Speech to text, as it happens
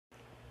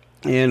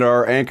and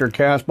our Anchor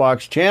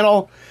Castbox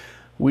channel.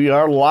 We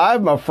are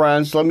live, my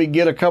friends. Let me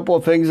get a couple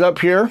of things up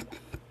here.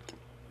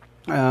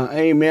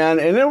 Amen.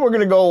 And then we're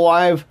going to go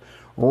live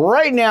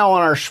right now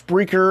on our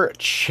Spreaker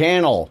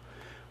channel.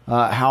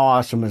 How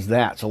awesome is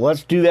that? So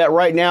let's do that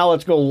right now.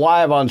 Let's go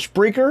live on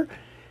Spreaker.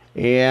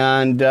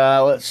 And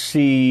let's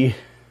see.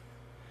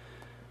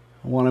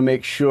 I want to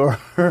make sure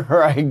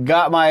I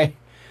got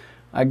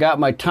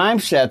my time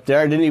set there.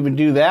 I didn't even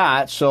do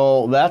that.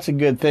 So that's a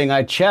good thing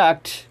I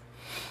checked.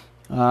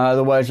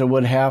 Otherwise, I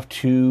would have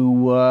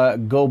to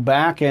go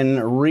back and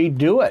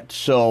redo it.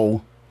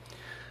 So,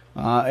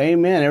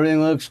 amen.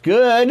 Everything looks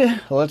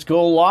good. Let's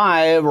go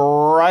live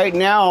right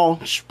now.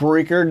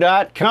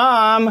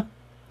 Spreaker.com.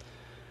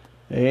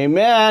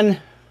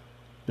 Amen.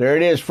 There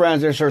it is,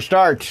 friends. There's our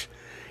start.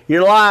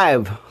 You're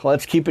live.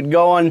 Let's keep it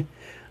going.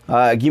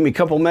 Give me a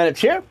couple minutes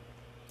here.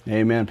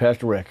 Amen,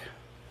 Pastor Rick.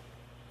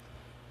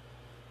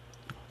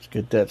 Let's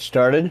get that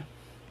started.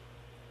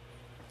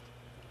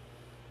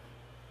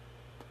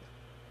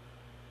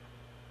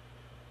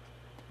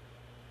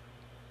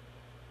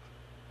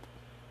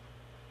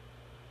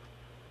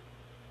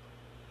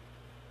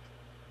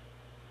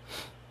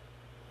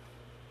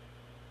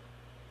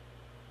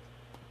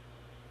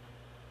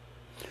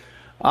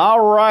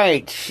 All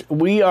right,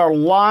 we are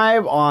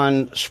live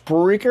on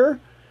Spreaker.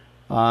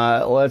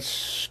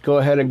 Let's go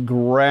ahead and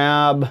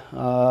grab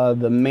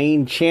the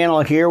main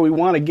channel here. We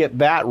want to get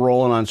that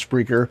rolling on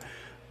Spreaker.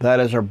 That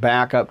is our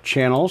backup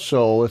channel,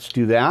 so let's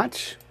do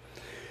that.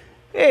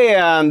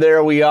 And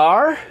there we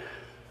are,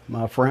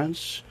 my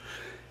friends.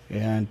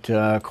 And,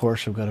 of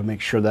course, I've got to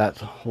make sure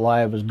that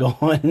live is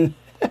going.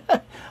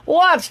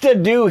 Lots to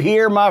do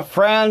here, my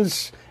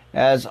friends.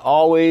 As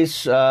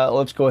always,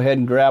 let's go ahead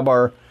and grab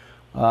our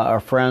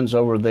friends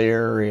over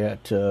there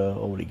at,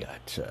 what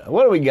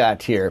do we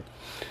got here?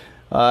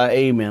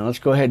 Amen. Let's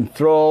go ahead and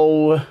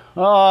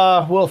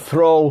we'll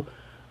throw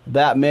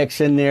that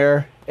mix in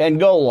there and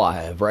go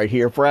live right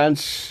here,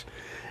 friends.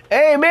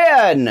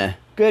 Amen.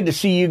 Good to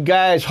see you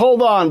guys.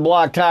 Hold on,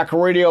 Blog Talk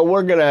Radio.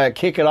 We're going to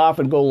kick it off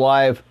and go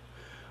live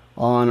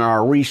on our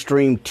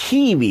Restream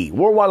TV,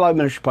 Worldwide Live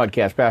Ministry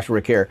Podcast. Pastor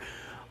Rick here.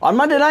 On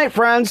Monday night,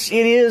 friends,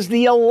 it is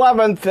the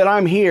 11th, and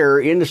I'm here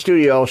in the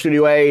Studio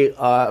A,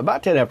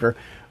 about 10 after,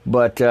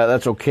 but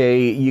that's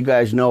okay. You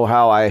guys know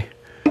how I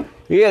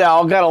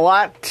got a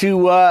lot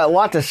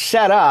to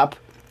set up,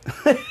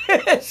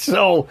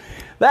 so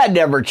that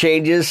never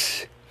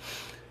changes.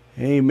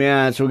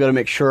 Amen. So we got to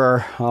make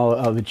sure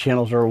all the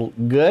channels are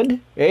good.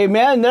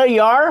 Amen. There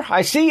you are.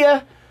 I see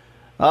you.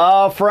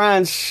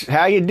 Friends,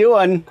 how you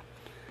doing?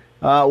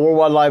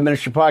 Worldwide Live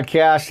Ministry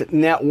Podcast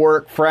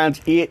Network, friends.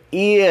 It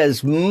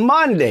is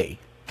Monday,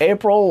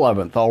 April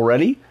 11th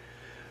already.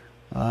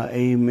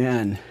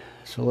 Amen.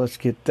 So let's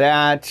get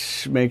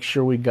that. Make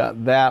sure we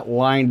got that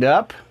lined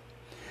up.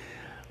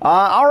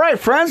 All right,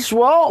 friends.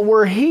 Well,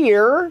 we're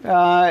here.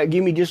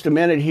 Give me just a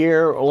minute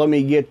here. Let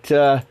me get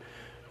a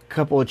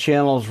couple of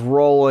channels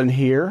rolling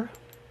here.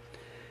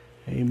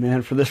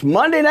 Amen. For this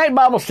Monday night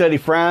Bible study,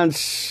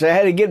 friends, I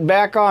had to get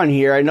back on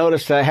here. I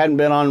noticed I hadn't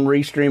been on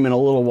Restream in a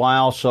little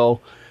while, so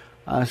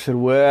I said,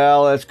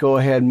 well, let's go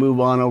ahead and move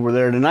on over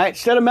there tonight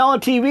instead of Melon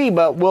TV,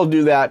 but we'll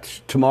do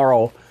that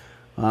tomorrow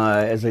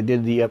as I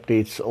did the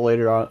updates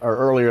later on or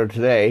earlier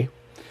today.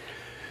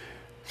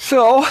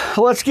 So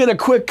let's get a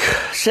quick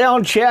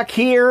sound check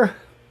here.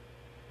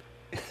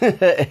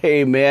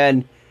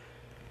 Amen.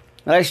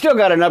 And I still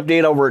got an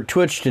update over at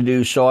Twitch to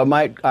do, so I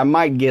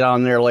might get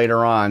on there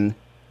later on.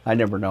 I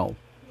never know.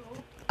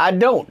 I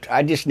don't.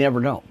 I just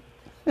never know.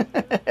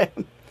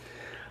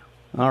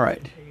 All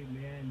right.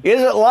 Amen.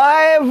 Is it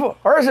live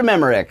or is it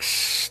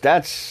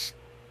Memorex?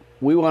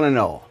 We want to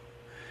know.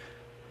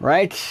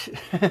 Right?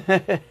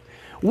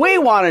 We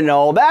want to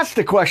know. That's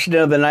the question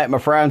of the night, my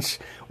friends.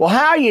 Well,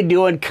 how you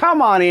doing?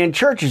 Come on in.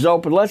 Church is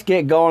open. Let's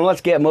get going.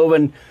 Let's get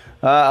moving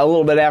a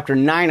little bit after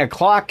 9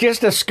 o'clock.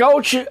 Just a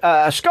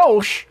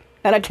skosh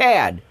and a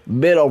tad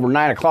bit over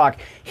 9 o'clock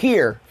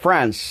here,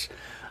 friends.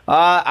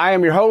 I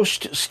am your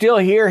host, still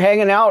here,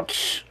 hanging out.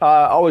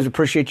 Always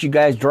appreciate you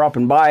guys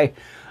dropping by.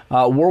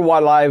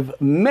 Worldwide Live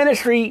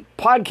Ministry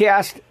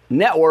Podcast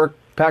Network.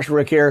 Pastor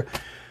Rick here.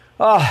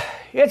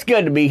 It's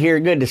good to be here.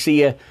 Good to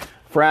see you,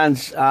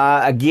 friends.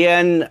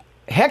 Again,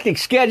 hectic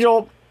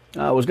schedule.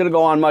 Was going to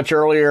go on much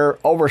earlier.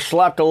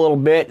 Overslept a little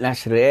bit. And I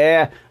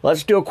said,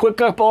 let's do a quick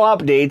couple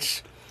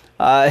updates.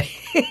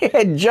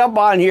 Jump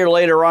on here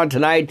later on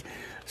tonight.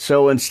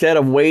 So instead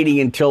of waiting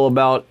until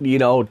about, 10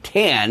 or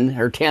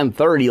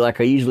 10:30 like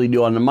I usually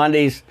do on the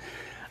Mondays,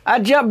 I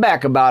jumped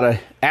back about an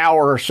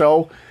hour or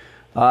so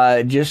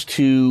just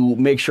to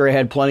make sure I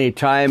had plenty of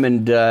time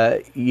and,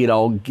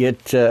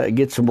 get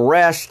some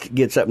rest,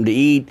 get something to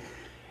eat,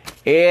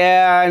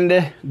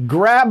 and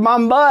grab my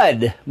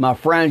mud, my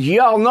friends.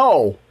 Y'all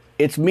know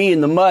it's me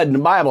and the mud in the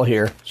Bible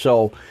here.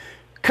 So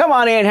come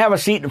on in, have a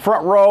seat in the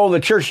front row. The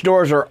church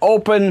doors are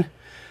open.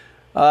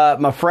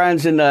 My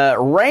friends, in the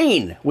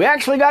rain. We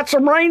actually got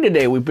some rain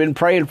today. We've been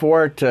praying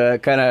for it to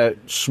kind of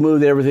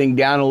smooth everything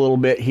down a little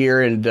bit here.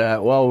 And,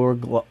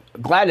 we're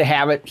glad to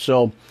have it.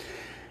 So,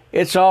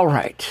 It's all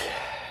right.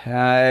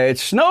 It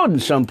snowed in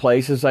some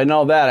places. I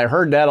know that. I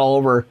heard that all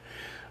over.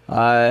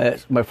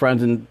 My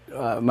friends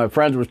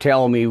were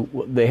telling me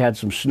they had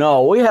some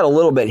snow. We had a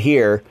little bit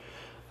here.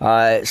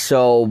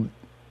 So,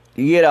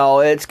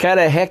 it's kind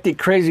of hectic,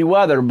 crazy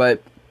weather,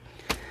 but,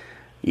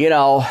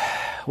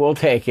 we'll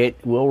take it.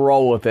 We'll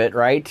roll with it,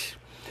 right?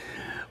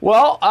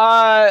 Well,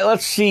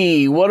 let's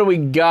see. What do we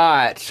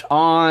got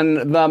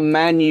on the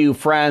menu,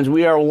 friends?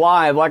 We are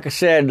live, like I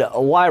said,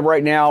 live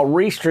right now.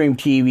 Restream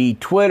TV,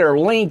 Twitter,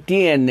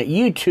 LinkedIn,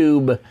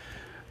 YouTube,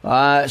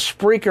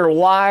 Spreaker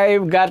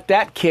Live. Got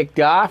that kicked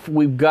off.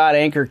 We've got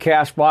Anchor,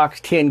 Castbox,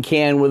 Tin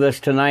Can with us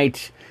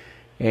tonight,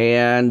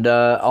 and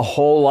a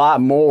whole lot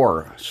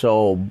more.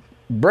 So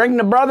bring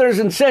the brothers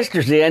and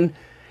sisters in.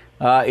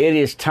 It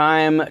is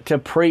time to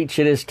preach.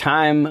 It is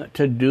time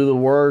to do the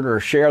word or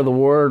share the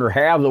word or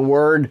have the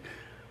word.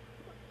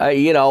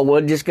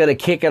 We're just going to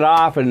kick it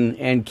off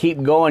and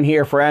keep going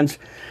here, friends.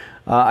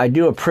 I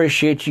do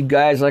appreciate you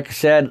guys. Like I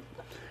said,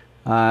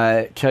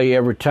 I tell you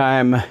every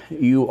time,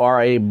 you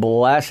are a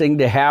blessing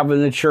to have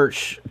in the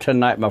church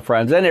tonight, my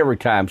friends, and every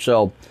time.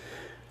 So,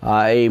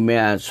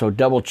 amen. So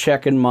double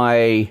checking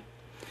my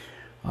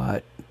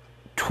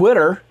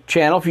Twitter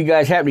channel. If you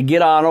guys happen to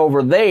get on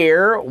over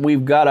there,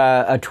 we've got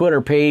a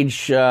Twitter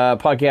page,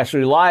 Podcast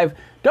Studio Live.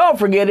 Don't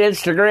forget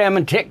Instagram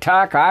and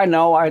TikTok. I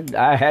know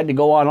I had to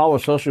go on all the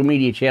social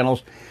media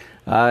channels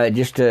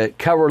just to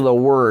cover the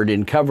word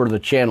and cover the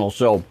channel.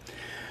 So,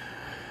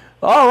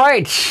 all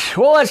right.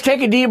 Well, let's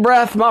take a deep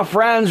breath, my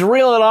friends.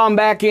 Reel it on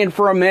back in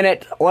for a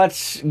minute.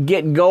 Let's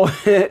get going.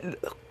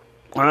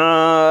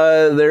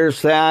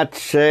 There's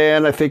that,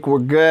 and I think we're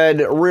good.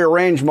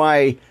 Rearrange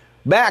my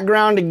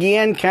background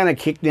again, kind of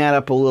kick that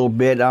up a little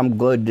bit. I'm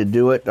glad to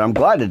do it.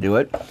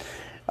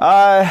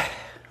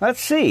 Let's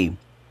see.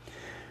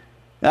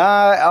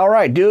 All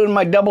right, doing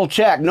my double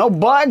check. No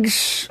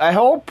bugs, I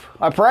hope.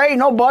 I pray.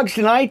 No bugs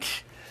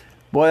tonight.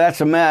 Boy, that's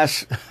a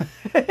mess.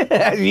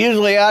 That's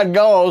usually how it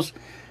goes.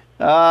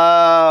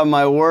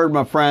 My word,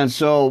 my friends.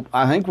 So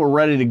I think we're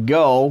ready to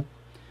go.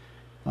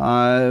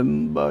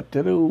 But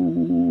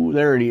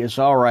there it is.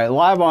 All right,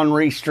 live on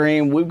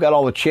Restream. We've got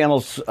all the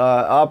channels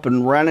up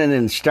and running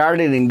and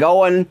started and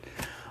going,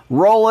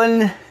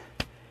 rolling,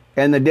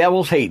 and the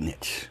devil's hating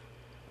it.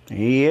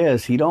 He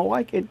is. He don't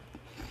like it.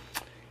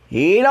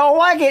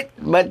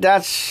 But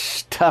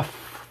that's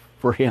tough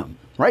for him,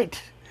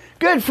 right?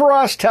 Good for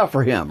us, tough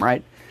for him,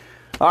 right?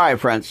 All right,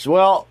 friends.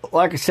 Well,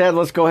 like I said,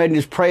 let's go ahead and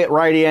just pray it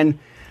right in.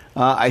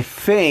 I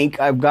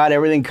think I've got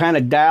everything kind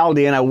of dialed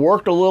in. I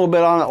worked a little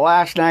bit on it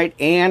last night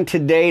and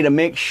today to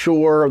make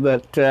sure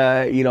that,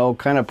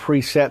 kind of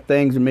preset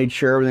things and made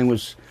sure everything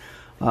was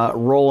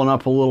rolling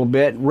up a little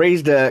bit.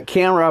 Raised the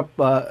camera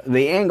up,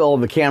 the angle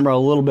of the camera a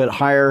little bit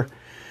higher,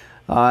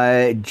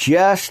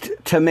 just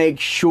to make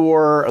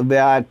sure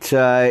that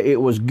it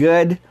was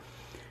good.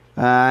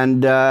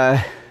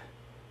 And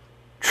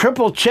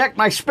triple check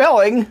my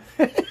spelling.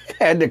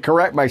 Had to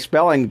correct my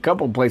spelling a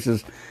couple of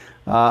places.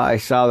 I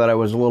saw that I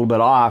was a little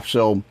bit off.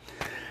 So,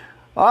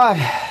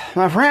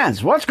 my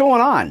friends, what's going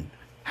on?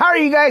 How are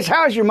you guys?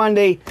 How's your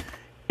Monday?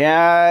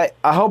 I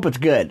hope it's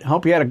good.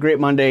 Hope you had a great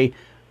Monday.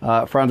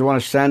 Friends, I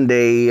want to send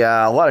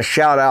a lot of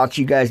shout outs.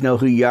 You guys know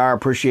who you are.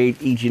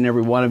 Appreciate each and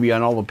every one of you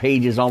on all the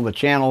pages, all the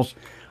channels,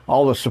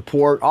 all the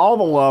support, all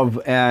the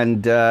love,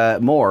 and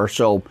more.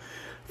 So,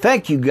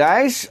 thank you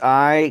guys.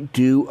 I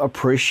do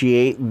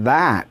appreciate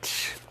that.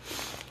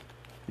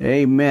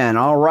 Amen.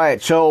 All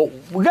right. So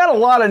we got a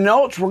lot of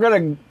notes. We're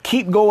going to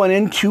keep going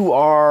into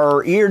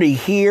our ear to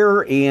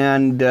hear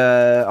and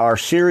our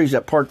series,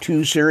 that part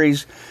 2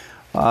 series.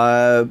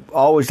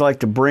 Always like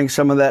to bring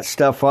some of that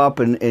stuff up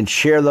and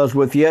share those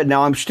with you.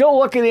 Now I'm still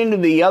looking into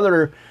the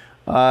other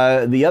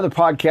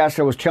podcast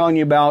I was telling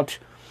you about.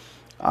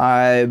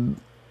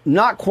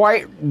 Not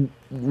quite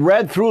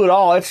read through it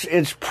all.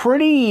 It's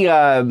pretty.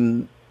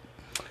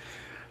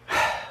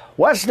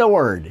 What's the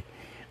word?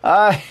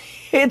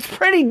 It's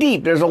pretty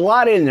deep. There's a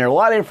lot in there, a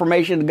lot of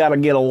information. Got to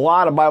get a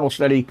lot of Bible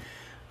study,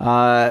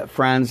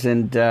 friends,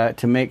 and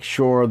to make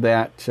sure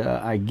that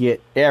I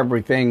get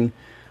everything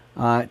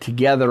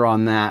together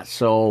on that.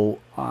 So,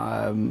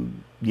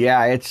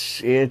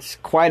 it's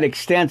quite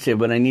extensive,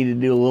 but I need to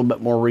do a little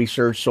bit more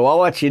research. So I'll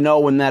let you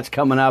know when that's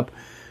coming up.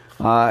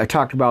 I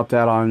talked about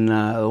that on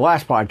the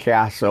last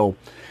podcast. So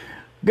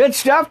good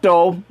stuff,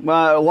 though.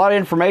 A lot of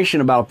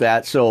information about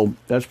that. So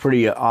that's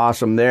pretty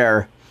awesome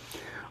there.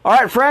 All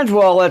right, friends,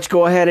 well, let's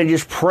go ahead and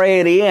just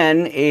pray it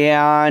in,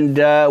 and,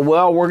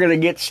 we're going to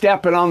get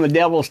stepping on the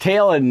devil's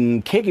tail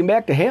and kick him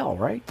back to hell,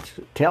 right?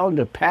 Tell him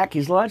to pack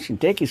his lunch and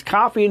take his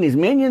coffee and his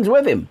minions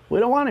with him. We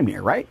don't want him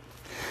here, right?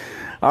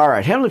 All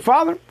right, Heavenly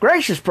Father,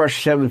 gracious,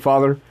 precious Heavenly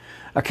Father,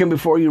 I come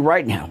before you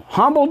right now,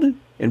 humbled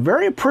and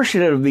very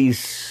appreciative of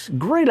these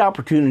great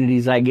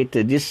opportunities I get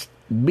to just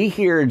be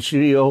here in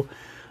Studio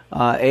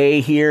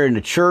A, here in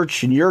the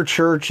church, in your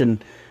church,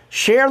 and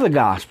share the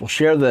gospel,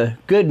 share the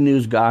good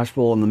news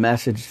gospel and the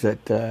message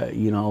that,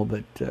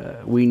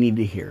 we need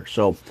to hear.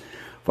 So,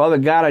 Father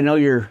God, I know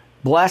your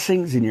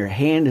blessings and your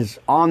hand is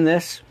on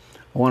this.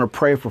 I want to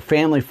pray for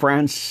family,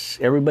 friends,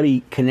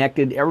 everybody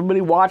connected, everybody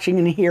watching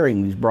and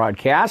hearing these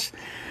broadcasts,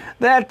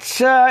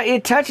 that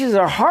it touches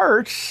their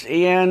hearts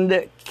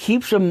and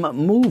keeps them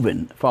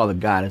moving, Father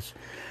God.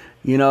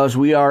 As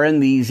we are in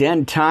these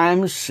end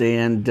times,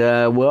 and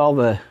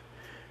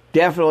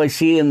definitely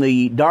seeing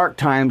the dark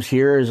times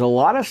here, is a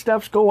lot of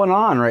stuff's going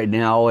on right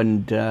now,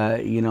 and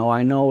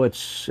I know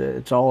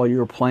it's all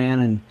your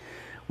plan, and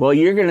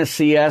you're going to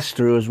see us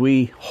through as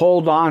we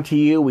hold on to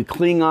you, we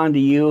cling on to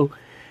you.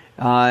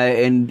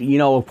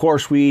 Of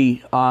course,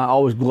 we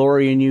always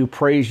glory in you,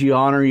 praise you,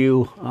 honor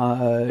you,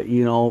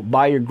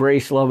 by your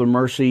grace, love, and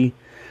mercy,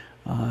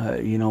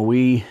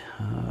 we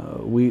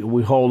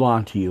hold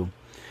on to you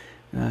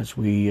as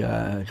we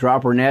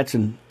drop our nets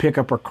and pick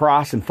up our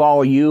cross and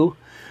follow you.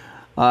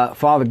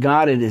 Father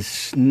God, it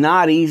is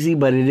not easy,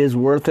 but it is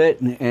worth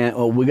it,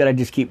 and we got to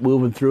just keep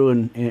moving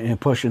through and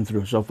pushing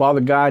through. So,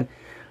 Father God,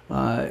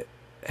 have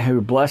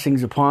your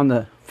blessings upon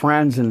the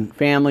friends and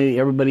family,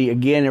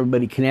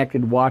 everybody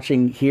connected,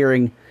 watching,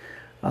 hearing.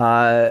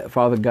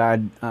 Father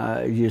God,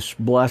 just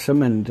bless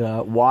them and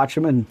watch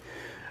them, and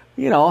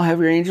have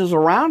your angels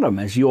around them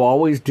as you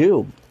always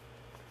do.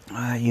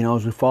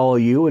 As we follow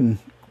you and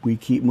we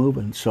keep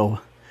moving. So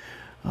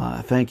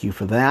thank you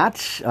for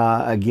that.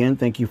 Again,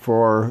 thank you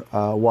for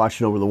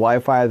watching over the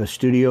Wi-Fi, the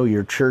studio,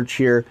 your church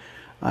here.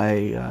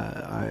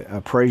 I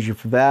praise you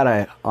for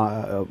that.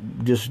 I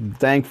just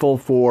thankful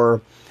for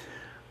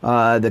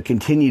the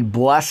continued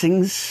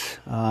blessings,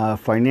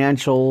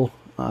 financial,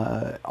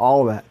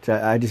 all of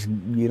that. I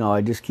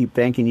just keep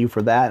thanking you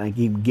for that, and I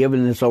keep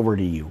giving this over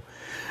to you.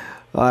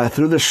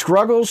 Through the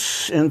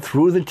struggles and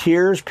through the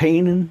tears,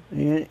 pain,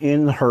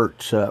 and the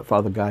hurts,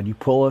 Father God, you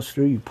pull us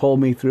through, you pull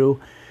me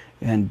through,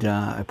 and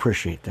I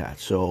appreciate that.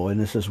 So,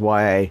 and this is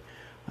why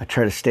I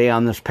try to stay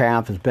on this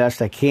path as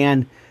best I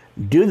can,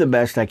 do the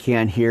best I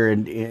can here,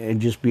 and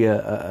just be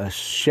a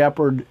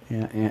shepherd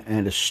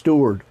and a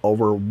steward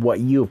over what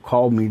you have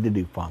called me to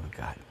do, Father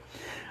God.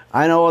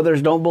 I know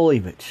others don't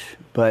believe it,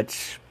 but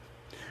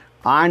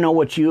I know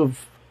what you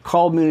have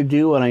called me to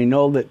do, and I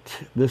know that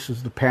this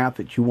is the path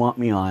that you want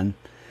me on,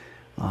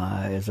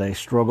 as I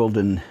struggled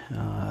and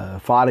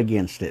fought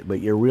against it. But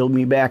you reeled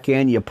me back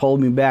in, you pulled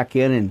me back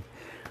in, and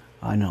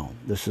I know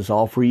this is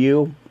all for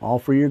you, all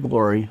for your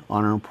glory,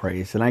 honor, and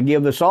praise. And I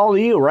give this all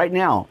to you right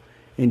now.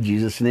 In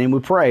Jesus' name we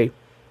pray.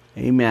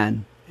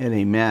 Amen and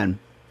amen.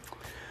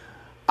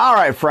 All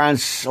right,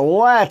 friends,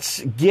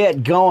 let's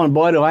get going.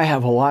 Boy, do I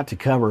have a lot to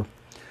cover.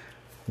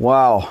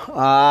 Wow.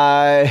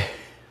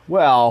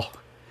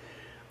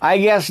 I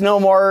guess no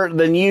more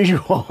than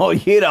usual.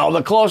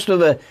 The close to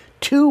the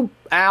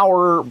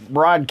 2-hour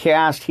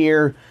broadcast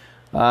here,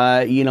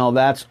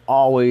 that's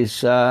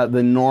always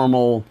the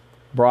normal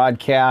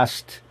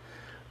broadcast,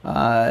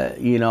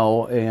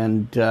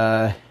 and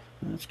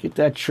let's get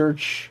that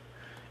church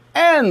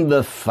and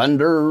the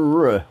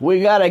thunder.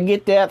 We got to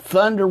get that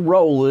thunder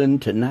rolling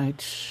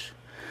tonight.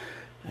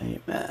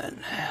 Amen.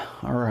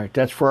 All right,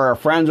 that's for our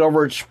friends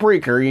over at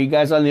Spreaker. You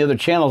guys on the other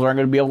channels aren't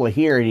going to be able to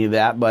hear any of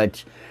that,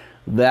 but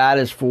that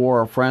is for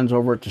our friends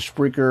over at the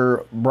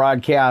Spreaker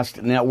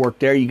Broadcast Network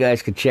there. You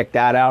guys can check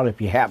that out if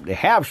you happen to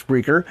have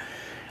Spreaker.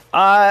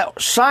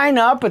 Sign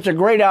up. It's a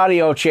great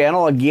audio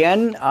channel.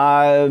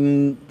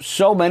 Again,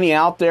 so many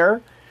out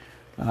there.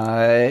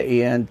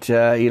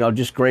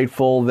 Just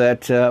grateful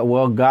that,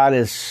 God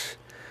has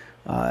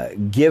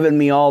given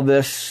me all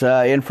this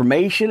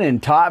information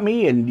and taught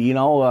me and,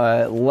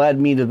 led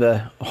me to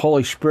the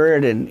Holy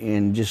Spirit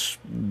and just,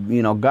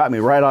 got me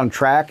right on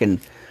track.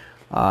 And,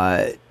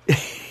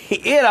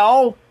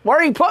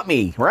 where he put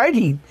me,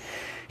 right?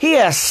 He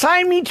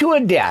assigned me to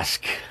a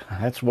desk.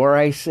 That's where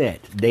I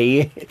sit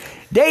day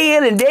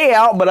in and day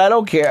out, but I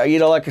don't care.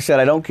 Like I said,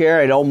 I don't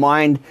care. I don't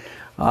mind.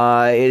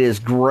 It is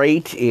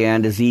great,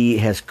 and as he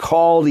has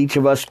called each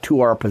of us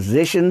to our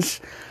positions,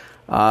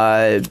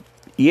 hey,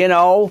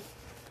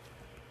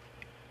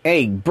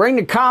 bring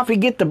the coffee,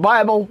 get the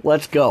Bible,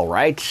 let's go,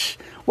 right?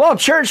 Well,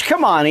 church,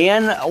 come on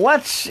in.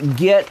 Let's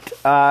get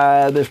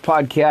this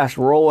podcast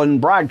rolling,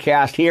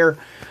 broadcast here.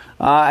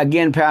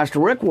 Again, Pastor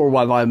Rick,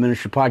 Worldwide Live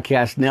Ministry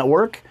Podcast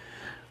Network,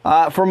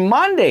 for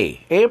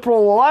Monday,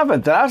 April 11th.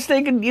 And I was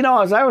thinking,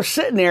 as I was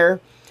sitting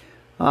there,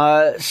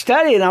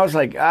 studying, I was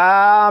like,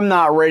 I'm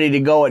not ready to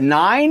go at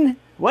 9.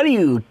 What do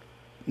you?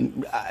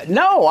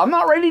 No, I'm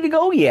not ready to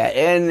go yet.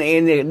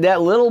 And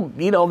that little,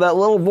 that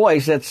little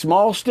voice, that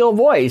small, still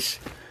voice,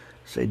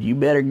 said, "You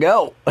better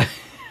go."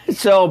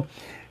 So,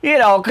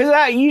 because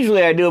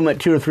I do them at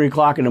 2 or 3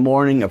 o'clock in the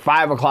morning, or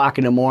 5 o'clock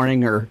in the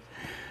morning, or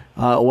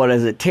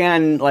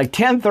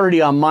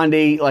 10:30 on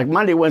Monday, like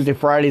Monday, Wednesday,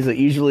 Fridays at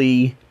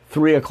usually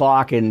 3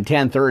 o'clock and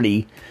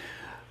 10:30.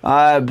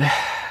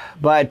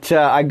 But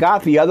I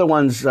got the other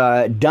ones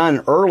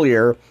done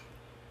earlier.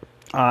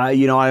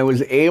 I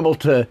was able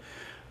to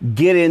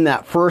get in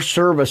that first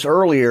service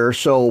earlier,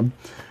 so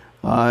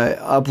I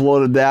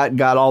uploaded that,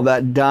 got all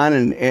that done,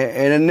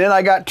 and then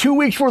I got 2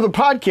 weeks worth of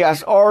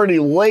podcast already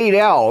laid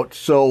out.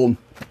 So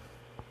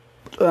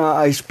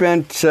I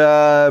spent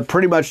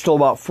pretty much till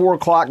about 4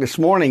 o'clock this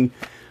morning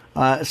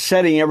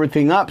setting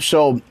everything up.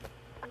 So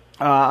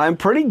I'm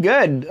pretty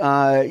good,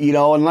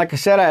 and like I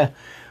said, I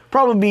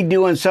probably be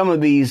doing some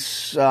of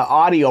these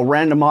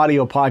random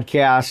audio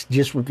podcasts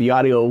just with the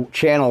audio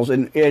channels.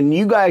 And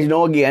you guys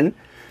know, again,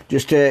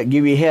 just to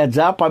give you a heads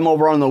up, I'm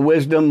over on the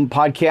Wisdom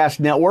Podcast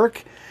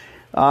Network.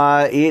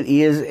 It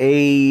is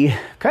a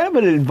kind of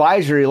an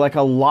advisory, like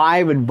a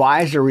live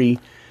advisory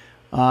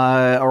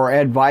or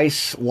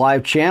advice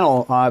live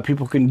channel.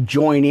 People can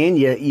join in.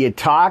 You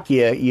talk,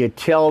 you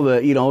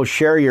tell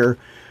share your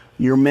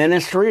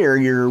ministry or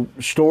your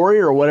story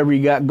or whatever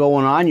you got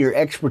going on, your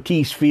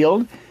expertise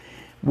field.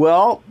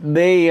 Well,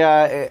 they,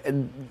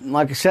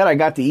 like I said, I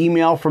got the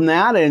email from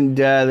that, and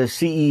the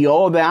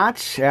CEO of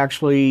that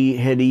actually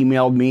had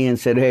emailed me and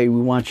said, hey,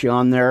 we want you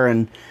on there.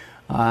 And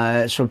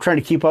so I'm trying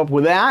to keep up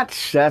with that.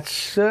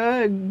 That's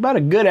about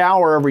a good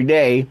hour every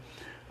day,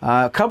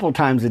 a couple of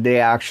times a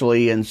day,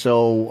 actually. And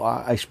so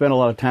I spent a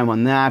lot of time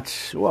on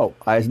that. Well,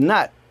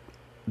 not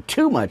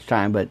too much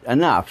time, but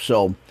enough.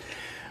 So,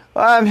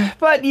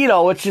 but,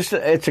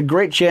 it's a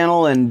great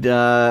channel, and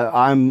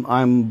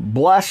I'm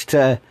blessed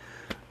to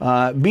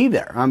be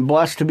there. I'm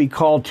blessed to be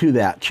called to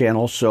that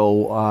channel.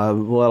 So, a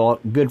lot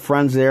of good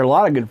friends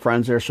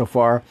there so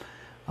far,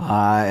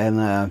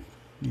 and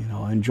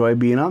enjoy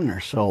being on there.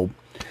 So,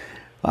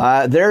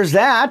 there's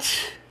that.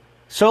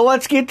 So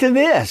let's get to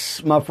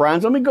this, my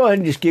friends. Let me go ahead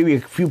and just give you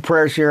a few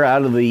prayers here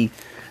out of the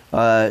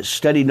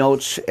study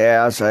notes,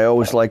 as I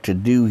always like to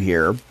do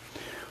here.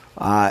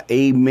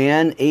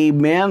 Amen,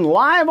 amen.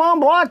 Live on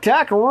Blog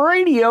Talk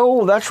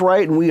Radio. That's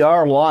right, and we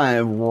are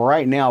live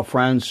right now,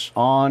 friends,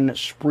 on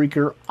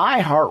Spreaker,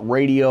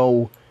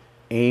 iHeartRadio,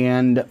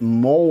 and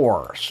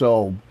more.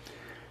 So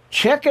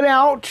check it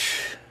out.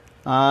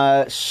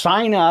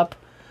 Sign up,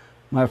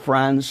 my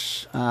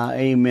friends.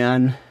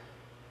 Amen.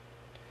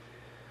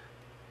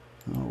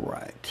 All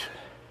right.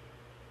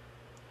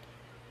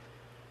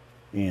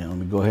 And let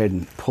me go ahead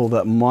and pull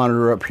that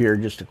monitor up here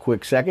just a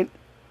quick second.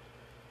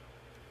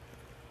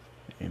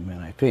 Amen.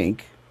 I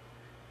think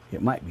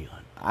it might be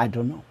on. I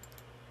don't know.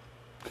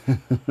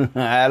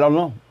 I don't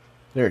know.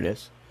 There it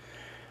is.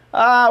 We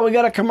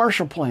got a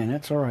commercial playing.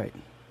 That's all right.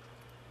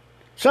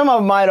 Some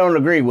of them I don't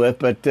agree with,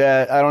 but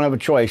I don't have a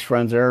choice,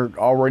 friends. They're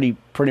already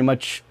pretty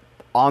much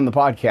on the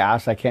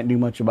podcast. I can't do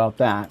much about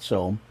that.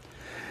 So,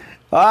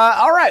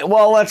 all right.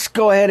 Well, let's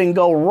go ahead and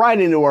go right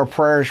into our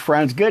prayers,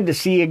 friends. Good to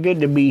see you. Good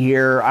to be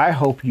here. I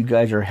hope you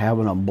guys are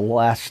having a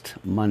blessed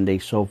Monday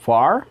so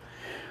far.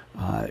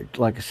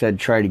 Like I said,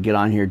 try to get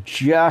on here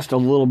just a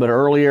little bit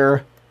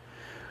earlier.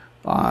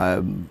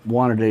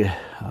 Wanted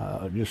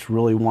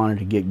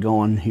to get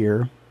going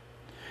here.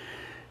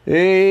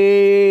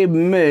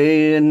 Amen.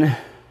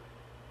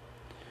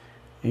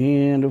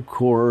 And of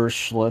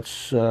course,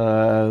 let's,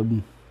 all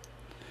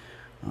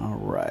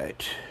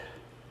right.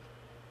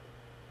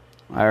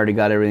 I already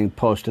got everything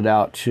posted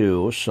out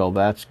too, so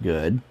that's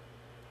good.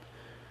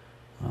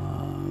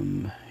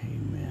 Amen.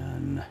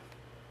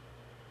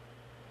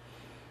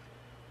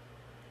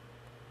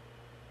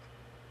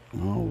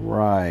 All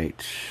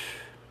right.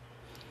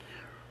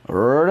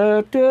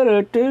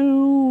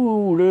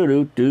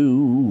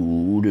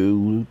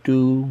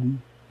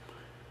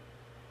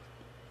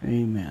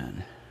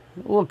 Amen.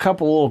 A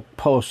couple little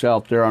posts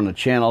out there on the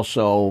channel.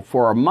 So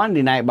for our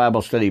Monday night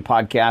Bible study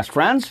podcast,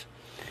 friends.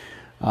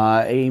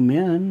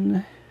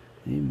 Amen.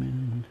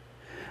 Amen.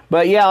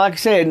 But yeah, like I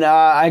said,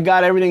 I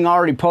got everything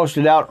already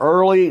posted out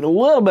early, a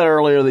little bit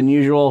earlier than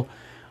usual.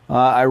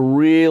 I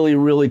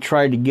really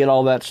tried to get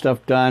all that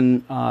stuff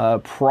done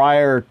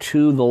prior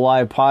to the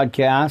live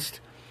podcast.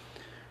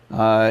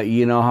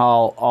 You know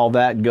how all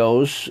that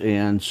goes,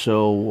 and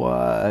so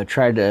I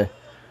tried to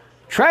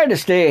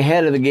stay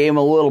ahead of the game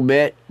a little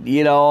bit.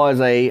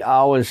 As I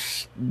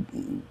always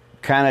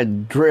kind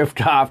of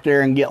drift off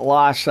there and get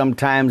lost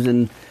sometimes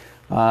in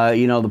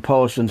the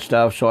posts and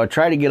stuff. So I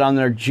tried to get on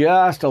there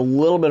just a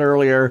little bit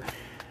earlier,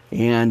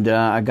 and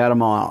I got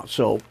them all out.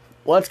 So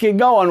let's get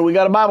going. We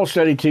got a Bible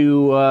study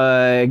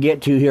to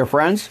get to here,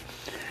 friends.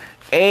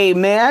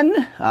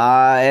 Amen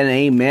and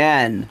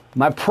amen.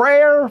 My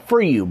prayer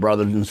for you,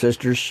 brothers and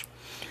sisters.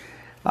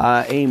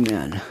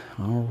 Amen.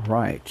 All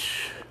right.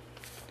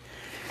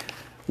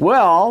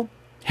 Well,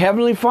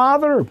 Heavenly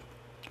Father,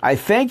 I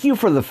thank you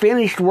for the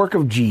finished work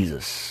of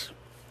Jesus.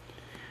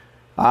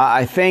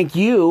 I thank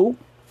you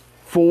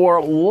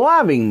for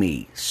loving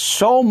me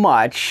so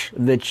much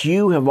that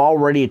you have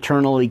already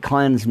eternally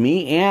cleansed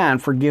me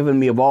and forgiven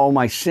me of all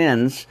my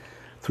sins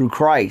through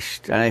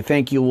Christ. And I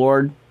thank you,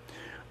 Lord,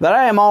 that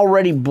I am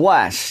already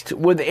blessed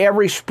with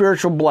every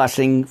spiritual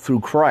blessing through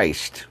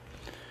Christ.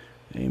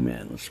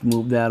 Amen. Let's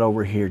move that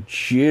over here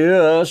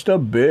just a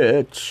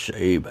bit.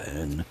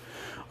 Amen.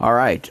 All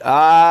right.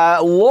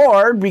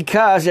 Lord,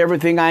 because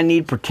everything I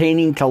need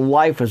pertaining to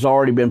life has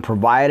already been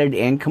provided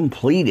and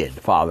completed,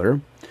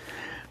 Father,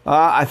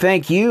 I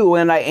thank you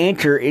and I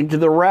enter into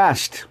the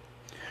rest.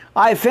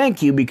 I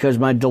thank you because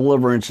my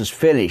deliverance is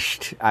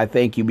finished. I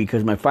thank you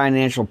because my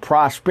financial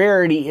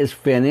prosperity is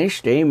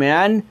finished.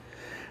 Amen.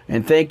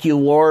 And thank you,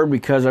 Lord,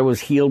 because I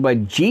was healed by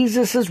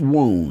Jesus'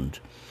 wound.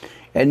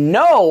 and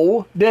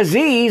no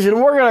disease,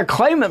 and we're going to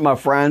claim it, my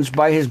friends,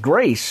 by His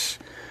grace.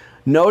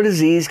 No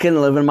disease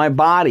can live in my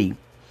body.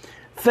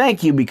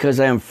 Thank you because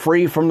I am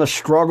free from the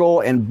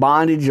struggle and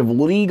bondage of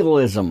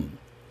legalism.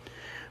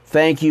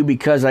 Thank you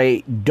because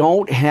I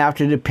don't have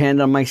to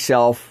depend on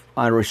myself.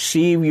 I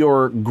receive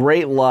your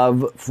great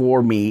love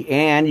for me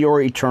and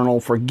your eternal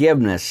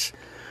forgiveness.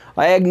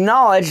 I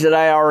acknowledge that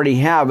I already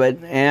have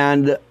it,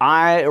 and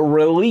I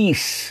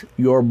release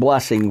your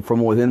blessing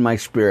from within my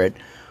spirit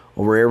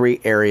over every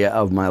area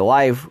of my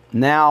life.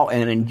 Now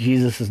and in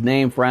Jesus'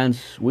 name,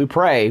 friends, we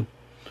pray.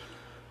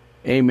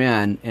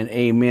 Amen and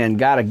amen.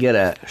 Got to get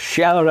a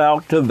shout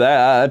out to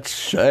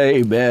that.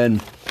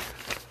 Amen.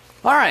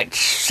 All right,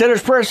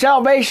 Sinner's Prayer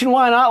Salvation,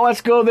 why not? Let's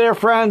go there,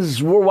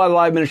 friends. Worldwide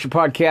Live Ministry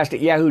Podcast at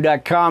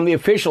yahoo.com, the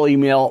official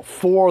email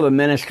for the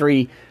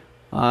ministry.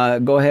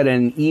 Go ahead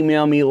and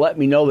email me. Let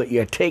me know that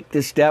you take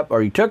this step,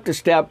 or you took the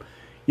step.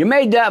 You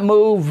made that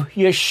move.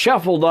 You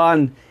shuffled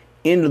on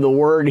into the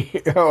Word,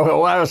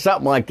 or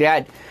something like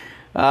that.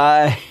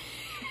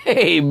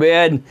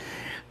 Amen.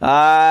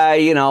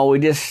 We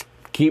just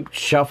keep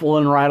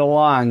shuffling right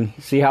along.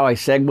 See how I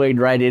segued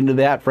right into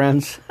that,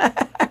 friends?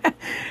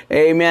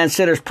 Amen.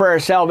 Sinner's Prayer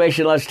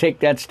Salvation. Let's take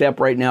that step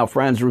right now,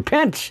 friends.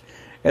 Repent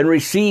and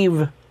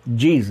receive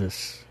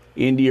Jesus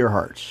into your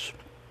hearts.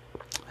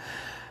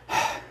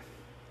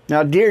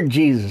 Now, dear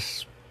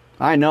Jesus,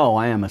 I know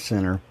I am a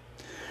sinner.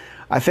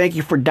 I thank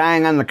you for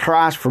dying on the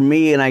cross for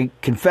me, and I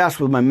confess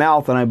with my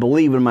mouth and I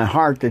believe in my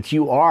heart that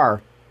you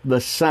are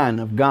the Son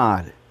of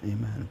God.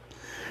 Amen.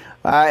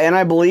 And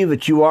I believe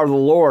that you are the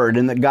Lord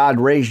and that God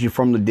raised you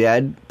from the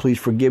dead. Please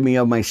forgive me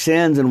of my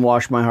sins and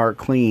wash my heart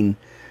clean.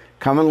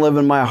 Come and live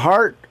in my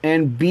heart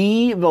and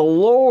be the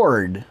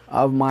Lord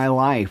of my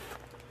life.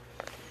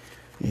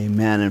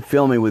 Amen. And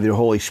fill me with your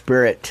Holy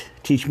Spirit.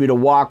 Teach me to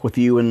walk with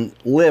you and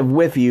live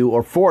with you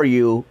or for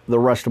you the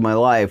rest of my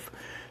life.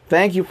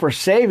 Thank you for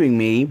saving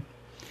me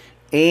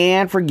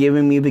and for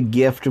giving me the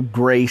gift of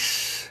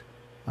grace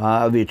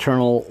of the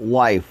eternal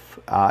life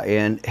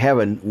in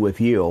heaven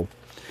with you.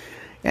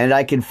 And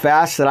I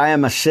confess that I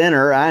am a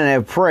sinner, and I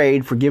have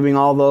prayed, forgiving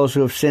all those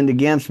who have sinned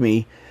against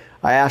me.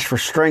 I ask for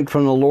strength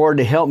from the Lord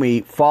to help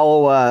me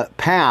follow a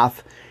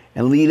path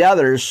and lead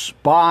others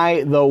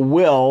by the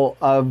will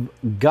of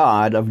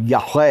God, of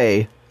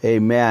Yahweh.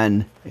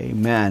 Amen.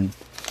 Amen.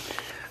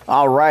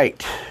 All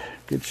right.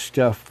 Good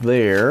stuff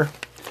there.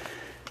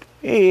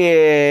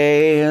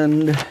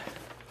 And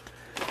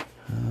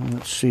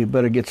let's see,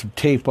 better get some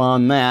tape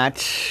on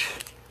that.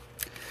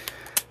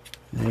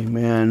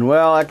 Amen.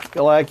 Well,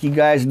 like you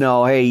guys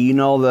know, hey, you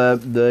know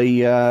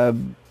the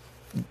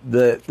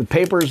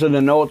papers and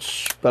the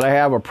notes that I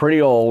have are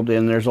pretty old,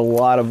 and there's a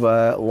lot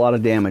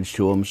of damage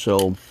to them.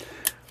 So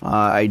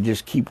I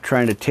just keep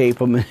trying to tape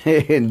them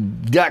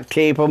and duct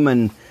tape them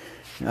and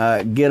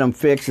get them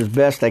fixed as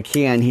best I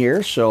can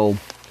here. So,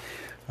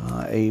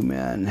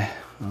 amen.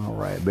 All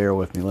right, bear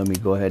with me. Let me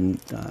go ahead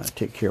and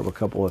take care of a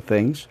couple of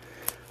things.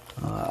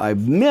 I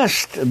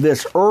missed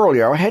this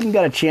earlier. I hadn't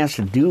got a chance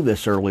to do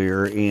this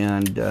earlier,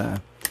 and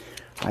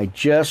I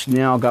just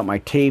now got my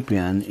tape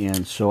in,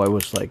 and so I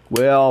was like,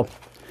 well,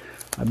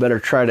 I better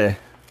try to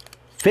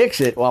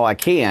fix it while I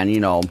can,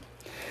 Amen.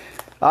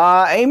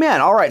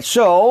 All right,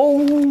 so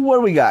what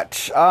do we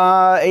got?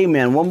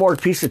 Amen. One more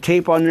piece of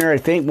tape on there, I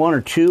think, one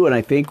or two, and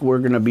I think we're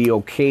going to be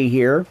okay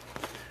here.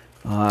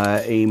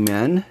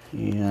 Amen.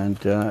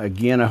 And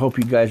again, I hope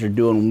you guys are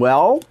doing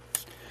well.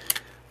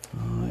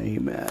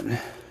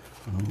 Amen.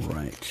 All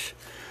right.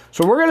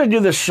 So we're going to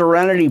do the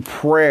Serenity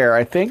Prayer.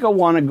 I think I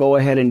want to go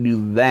ahead and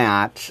do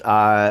that,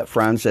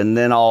 friends, and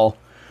then I'll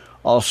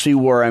see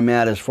where I'm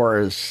at as far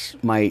as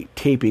my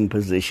taping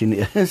position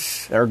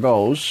is or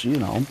goes,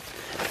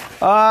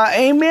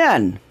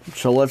 Amen.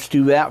 So let's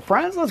do that,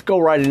 friends. Let's go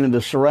right into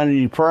the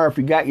Serenity Prayer. If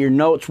you got your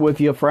notes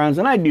with you, friends,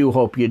 and I do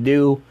hope you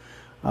do,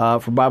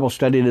 for Bible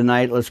study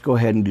tonight, let's go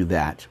ahead and do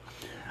that.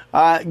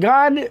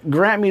 God,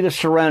 grant me the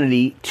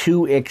serenity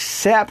to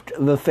accept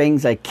the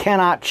things I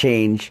cannot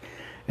change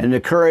and the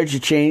courage to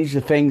change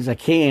the things I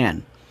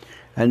can,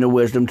 and the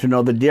wisdom to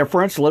know the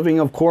difference, living,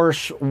 of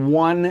course,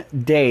 one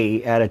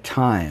day at a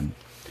time,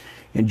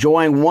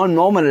 enjoying one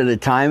moment at a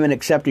time and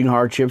accepting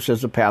hardships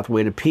as a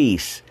pathway to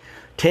peace,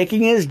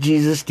 taking as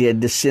Jesus did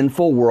the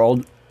sinful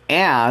world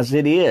as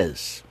it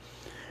is,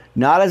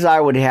 not as I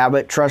would have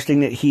it, trusting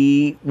that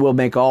He will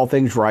make all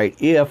things right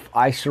if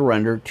I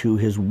surrender to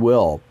His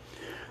will,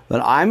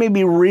 that I may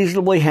be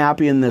reasonably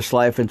happy in this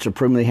life and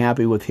supremely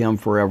happy with Him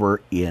forever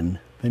in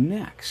the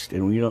next.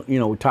 And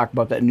we talk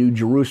about that New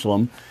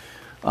Jerusalem.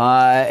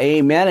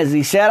 Amen. As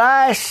He said,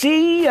 I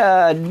see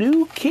a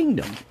new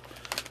kingdom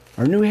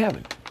or new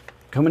heaven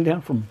coming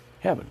down from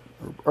heaven,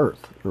 or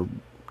earth, or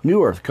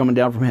new earth coming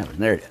down from heaven.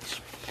 There it is.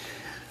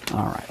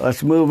 All right,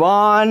 let's move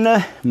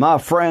on, my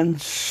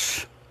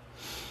friends.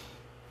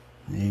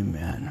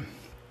 Amen.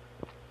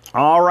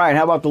 All right,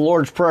 how about the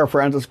Lord's Prayer,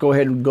 friends? Let's go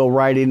ahead and go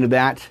right into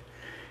that.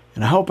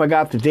 And I hope I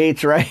got the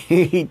dates right,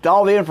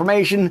 all the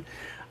information.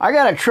 I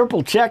got to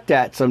triple check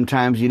that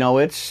sometimes.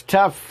 It's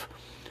tough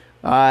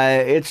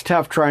It's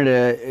tough trying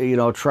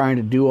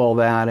to do all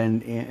that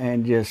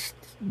and just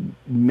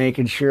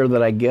making sure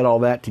that I get all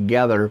that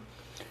together.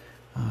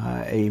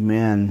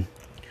 Amen.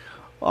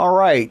 All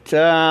right,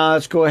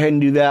 let's go ahead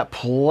and do that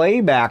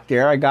playback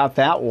there. I got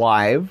that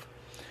live.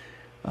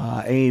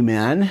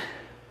 Amen.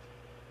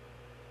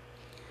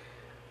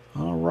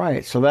 All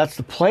right, so that's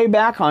the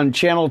playback on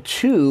channel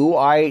 2.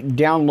 I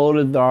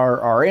downloaded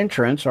our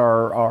entrance,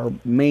 our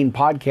main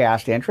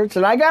podcast entrance,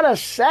 and I got a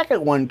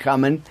second one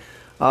coming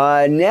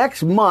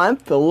next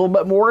month, a little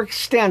bit more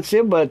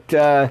extensive, but,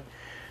 trying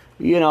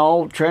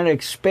to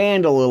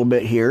expand a little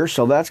bit here,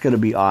 so that's going to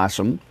be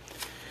awesome.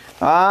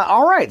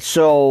 All right,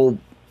 so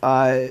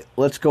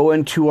let's go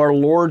into our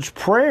Lord's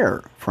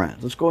Prayer,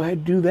 friends. Let's go ahead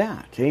and do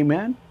that.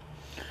 Amen.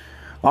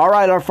 All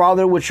right, our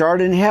Father which art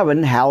in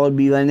heaven, hallowed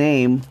be thy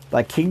name.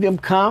 Thy kingdom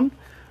come,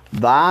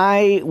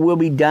 thy will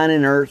be done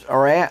in earth,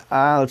 or in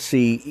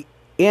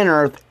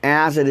earth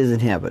as it is in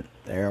heaven.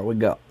 There we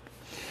go.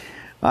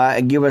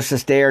 Give us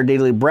this day our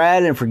daily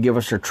bread, and forgive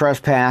us our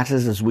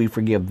trespasses as we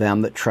forgive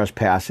them that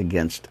trespass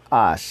against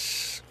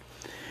us.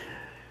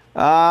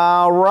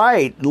 All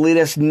right, lead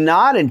us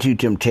not into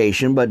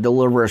temptation, but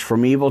deliver us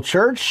from evil,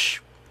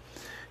 church.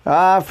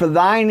 For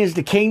thine is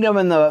the kingdom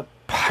and the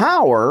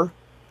power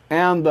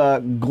and the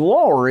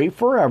glory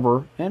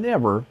forever and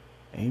ever.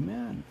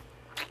 Amen.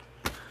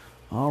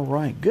 All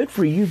right. Good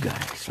for you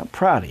guys. I'm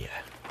proud of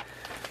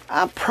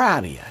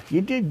you.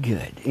 You did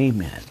good.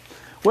 Amen.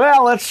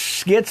 Well,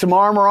 let's get some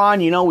armor on.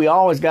 We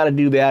always got to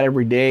do that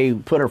every day.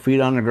 Put our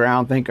feet on the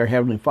ground, thank our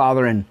Heavenly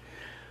Father, and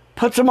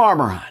put some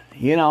armor on.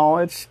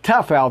 It's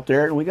tough out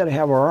there, and we got to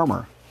have our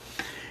armor.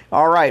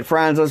 All right,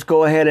 friends, let's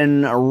go ahead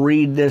and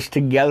read this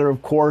together.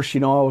 Of course, I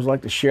always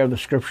like to share the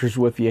scriptures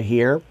with you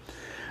here.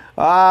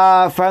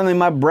 Finally,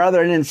 my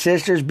brethren and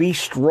sisters, be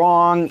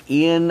strong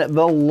in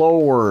the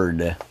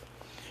Lord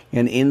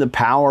and in the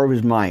power of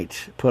his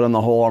might. Put on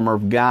the whole armor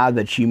of God,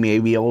 that ye may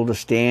be able to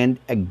stand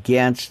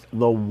against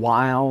the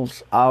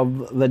wiles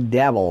of the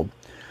devil.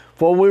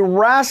 For we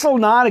wrestle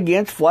not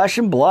against flesh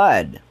and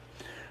blood,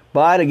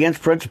 but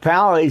against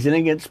principalities and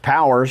against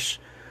powers,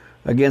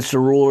 against the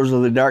rulers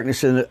of the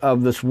darkness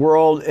of this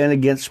world, and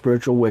against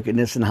spiritual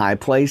wickedness in high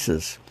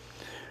places.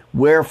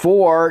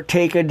 Wherefore,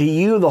 take unto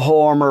you the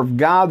whole armor of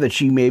God, that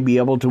ye may be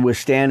able to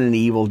withstand in the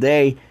evil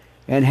day,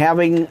 and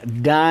having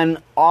done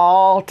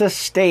all to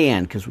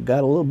stand, because we've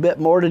got a little bit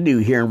more to do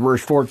here in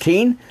verse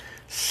 14,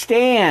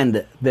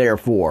 stand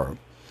therefore,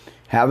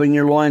 having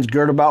your loins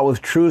girt about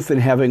with truth,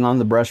 and having on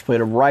the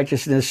breastplate of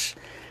righteousness,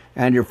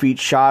 and your feet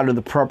shod with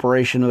the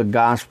preparation of the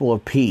gospel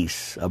of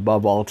peace,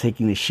 above all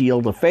taking the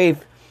shield of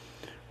faith,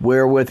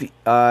 wherewith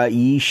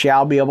ye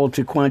shall be able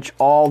to quench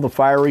all the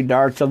fiery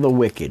darts of the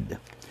wicked.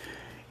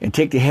 And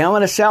take the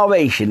helmet of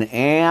salvation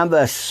and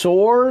the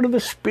sword of the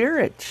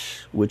Spirit,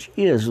 which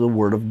is the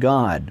word of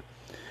God.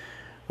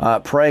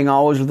 Praying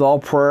always with all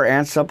prayer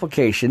and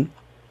supplication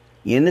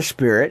in the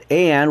Spirit,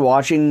 and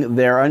watching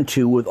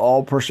thereunto with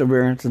all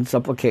perseverance and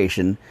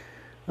supplication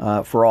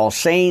for all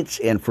saints,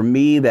 and for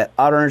me, that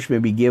utterance may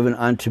be given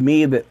unto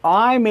me, that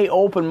I may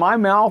open my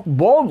mouth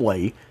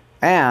boldly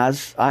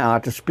as I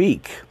ought to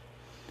speak.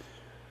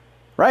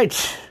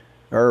 Right.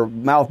 Or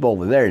mouth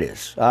boldly. There it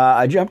is.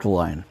 I jumped a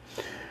line.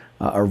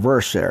 Or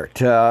verse there,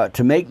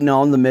 to make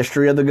known the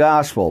mystery of the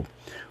gospel,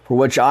 for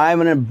which I am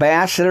an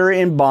ambassador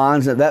in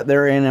bonds, that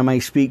therein I may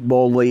speak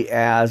boldly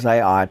as I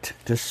ought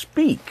to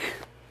speak.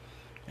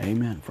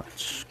 Amen,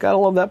 friends. Gotta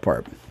love that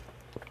part.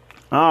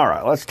 All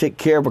right, let's take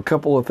care of a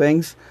couple of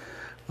things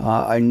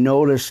I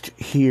noticed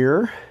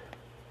here.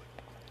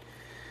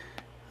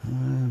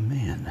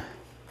 Man.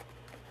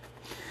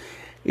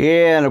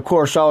 And, of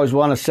course, I always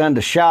want to send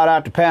a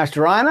shout-out to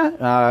Pastor Ina,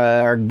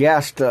 our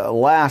guest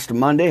last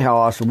Monday. How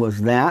awesome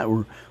was that?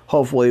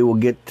 Hopefully we'll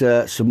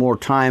get some more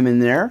time in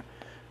there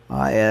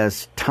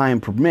as time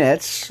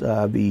permits.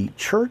 The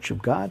Church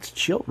of God's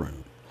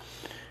Children.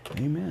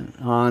 Amen.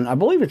 I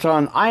believe it's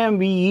on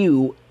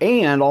IMVU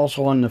and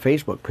also on the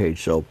Facebook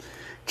page. So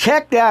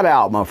check that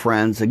out, my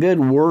friends. A good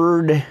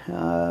word.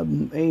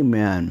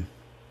 Amen.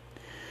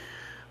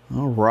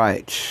 All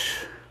right.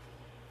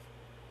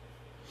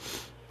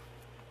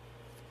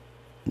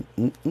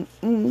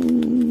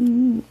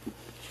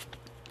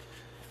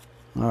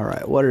 All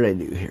right, what did I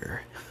do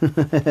here?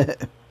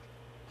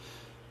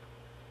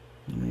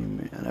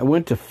 Amen. I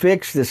went to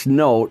fix this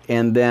note,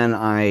 and then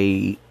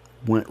I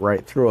went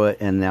right through it,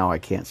 and now I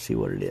can't see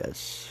what it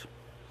is.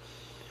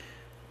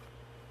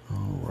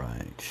 All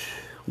right.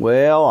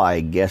 Well, I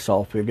guess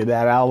I'll figure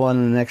that out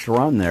on the next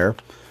run there.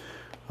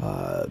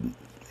 I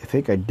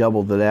think I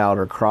doubled it out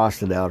or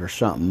crossed it out or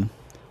something.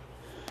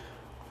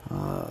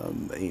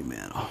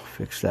 Amen. I'll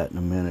fix that in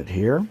a minute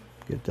here.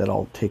 Get that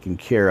all taken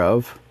care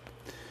of.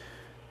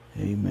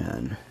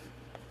 Amen.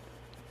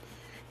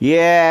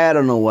 Yeah, I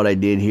don't know what I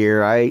did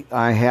here.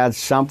 I had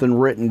something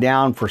written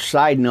down for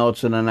side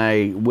notes, and then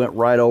I went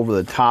right over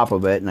the top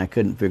of it, and I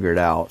couldn't figure it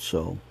out.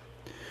 So,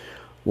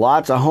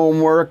 lots of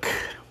homework.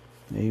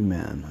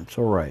 Amen. That's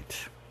all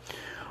right.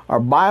 Our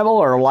Bible,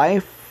 our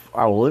life,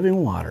 our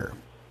living water.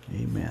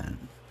 Amen.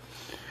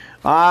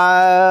 Did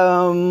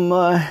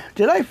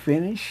I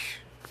finish?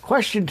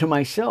 Question to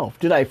myself.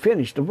 Did I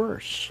finish the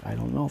verse? I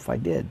don't know if I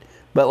did.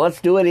 But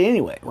let's do it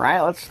anyway,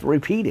 right? Let's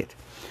repeat it.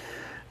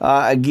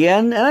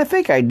 Again, and I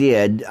think I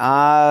did.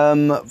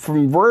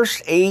 From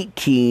verse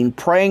 18,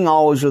 praying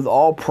always with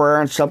all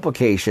prayer and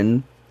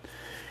supplication,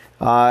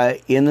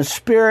 in the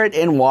Spirit,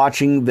 and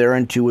watching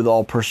thereunto with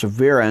all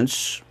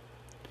perseverance,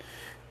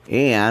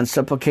 and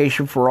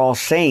supplication for all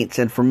saints,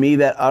 and for me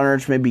that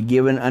utterance may be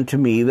given unto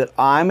me, that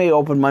I may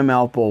open my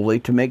mouth boldly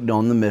to make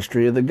known the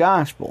mystery of the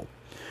gospel,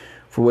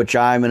 for which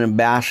I am an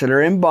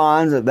ambassador in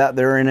bonds, that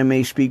therein I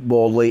may speak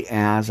boldly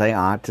as I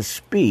ought to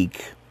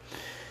speak.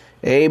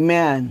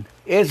 Amen.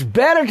 It's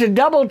better to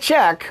double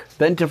check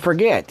than to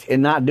forget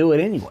and not do it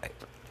anyway.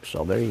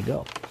 So there you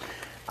go.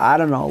 I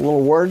don't know,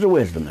 little words of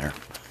wisdom there.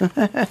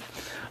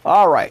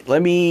 All right,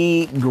 let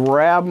me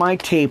grab my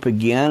tape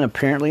again.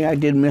 Apparently I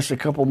did miss a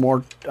couple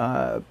more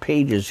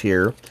pages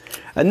here.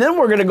 And then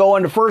we're going to go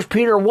into 1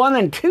 Peter 1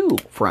 and 2,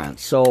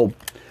 friends. So,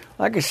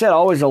 like I said,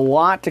 always a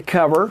lot to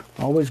cover.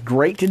 Always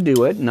great to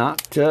do it.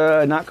 Not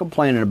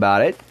complaining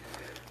about it.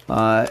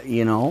 So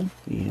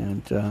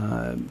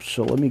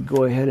let me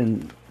go ahead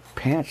and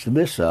patch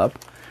this up.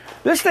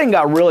 This thing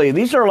got really,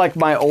 these are like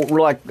my old,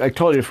 like I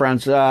told you,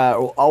 friends,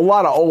 a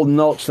lot of old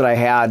notes that I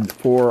had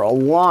for a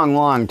long,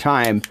 long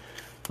time.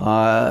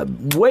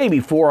 Way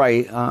before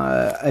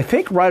I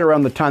think right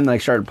around the time that I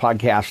started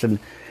podcasting,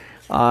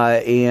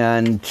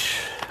 and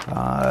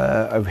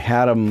I've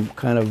had them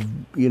kind of,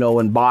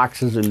 in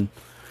boxes and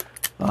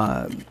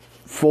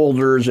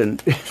folders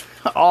and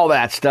all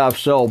that stuff.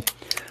 So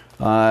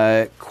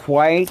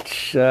quite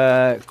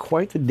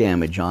the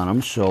damage on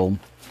them. So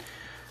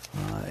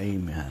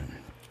amen.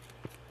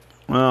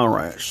 All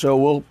right, so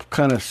we'll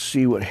kind of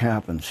see what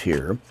happens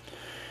here.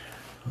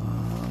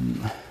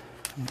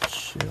 Let's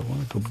see, I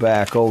want to go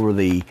back over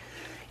the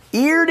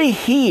ear to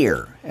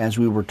hear, as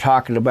we were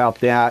talking about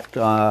that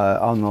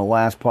on the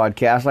last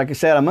podcast. Like I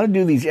said, I'm going to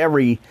do these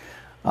every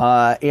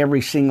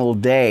single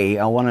day.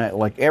 I want to,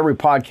 like every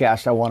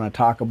podcast, I want to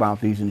talk about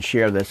these and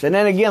share this. And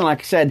then again, like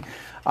I said,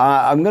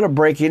 I'm going to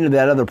break into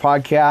that other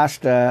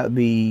podcast,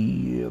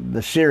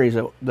 the series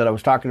that I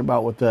was talking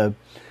about with the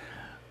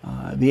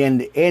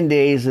end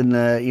days and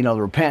the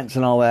repentance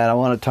and all that. I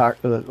want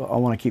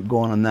to keep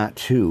going on that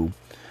too.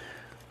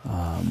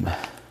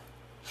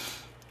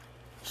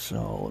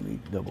 So let me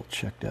double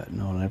check that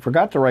note. And I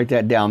forgot to write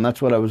that down.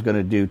 That's what I was going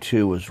to do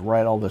too, was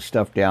write all this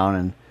stuff down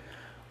and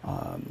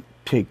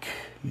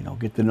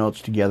get the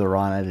notes together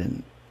on it.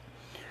 And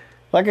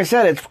like I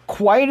said, it's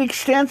quite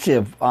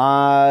extensive.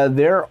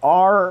 There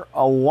are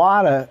a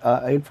lot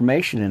of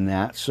information in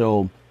that.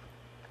 So,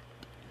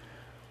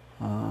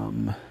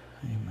 amen.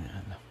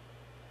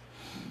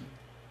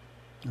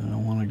 And I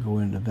want to go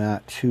into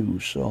that too.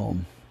 So.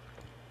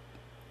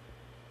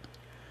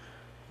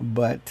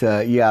 But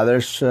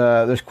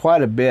there's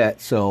quite a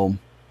bit. So,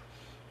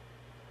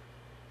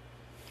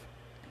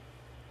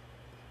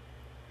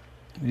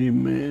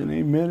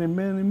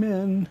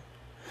 amen.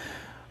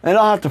 And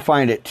I'll have to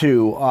find it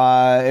too.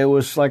 It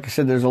was, like I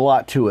said, there's a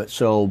lot to it.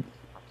 So,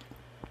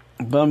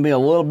 it's going to be a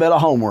little bit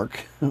of homework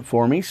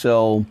for me.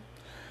 So,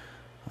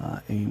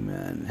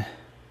 amen.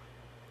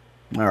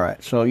 All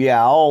right. So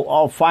yeah,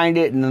 I'll find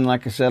it, and then,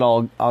 like I said,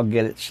 I'll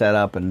get it set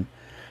up and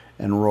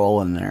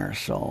roll in there.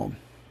 So.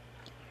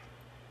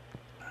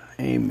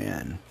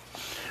 Amen.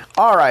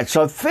 All right,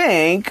 so I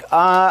think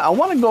I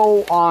want to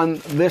go on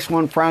this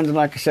one, friends, and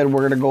like I said, we're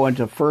going to go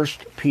into 1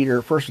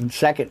 and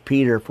 2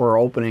 Peter for our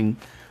opening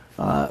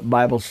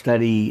Bible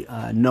study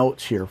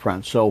notes here,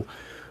 friends. So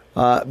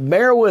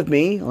bear with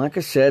me. Like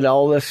I said,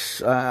 all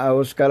this, I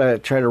always got to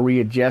try to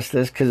readjust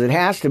this because it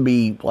has to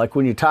be, like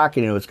when you're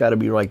talking, it's got to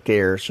be right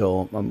there.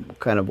 So I'm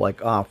kind of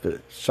like off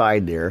the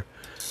side there.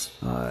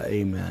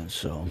 Amen.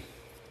 So.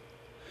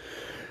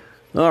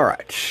 All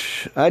right,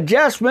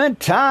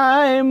 adjustment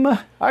time.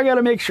 I got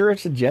to make sure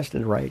it's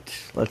adjusted right.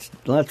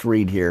 Let's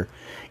read here.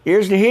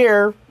 Ears to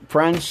hear,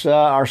 friends.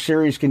 Our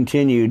series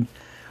continued.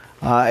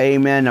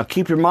 Amen. Now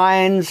keep your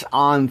minds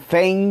on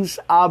things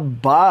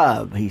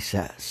above. He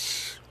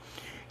says,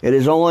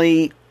 it's the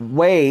only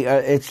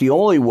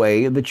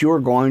way that you are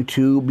going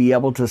to be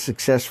able to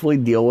successfully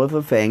deal with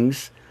the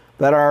things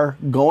that are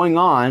going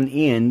on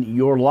in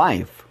your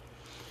life.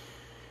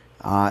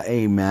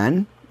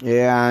 Amen.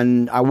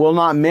 And I will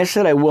not miss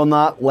it. I will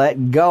not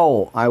let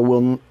go. I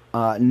will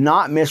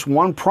not miss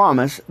one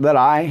promise that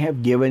I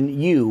have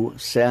given you,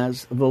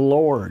 says the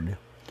Lord.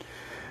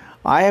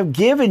 I have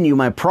given you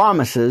my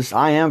promises.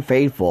 I am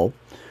faithful.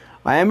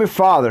 I am your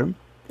Father,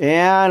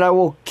 and I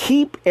will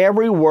keep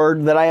every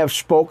word that I have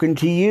spoken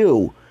to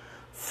you,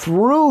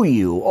 through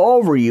you,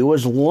 over you,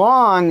 as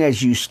long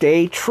as you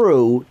stay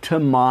true to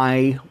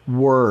my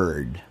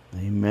word.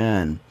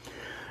 Amen.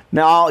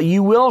 Now,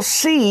 you will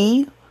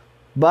see,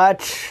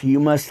 but you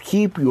must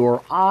keep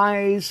your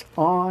eyes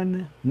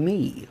on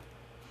me.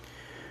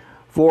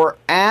 For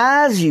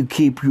as you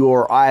keep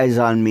your eyes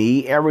on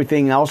me,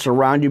 everything else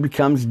around you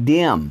becomes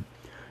dim.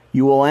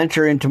 You will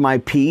enter into my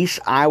peace.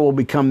 I will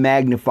become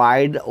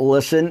magnified.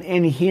 Listen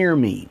and hear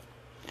me.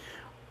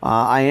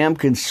 I am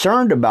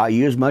concerned about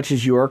you as much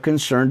as you are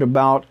concerned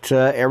about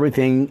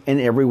everything and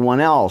everyone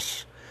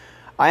else.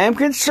 I am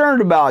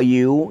concerned about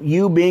you,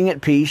 you being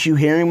at peace, you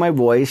hearing my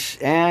voice,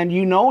 and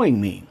you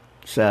knowing me,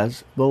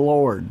 says the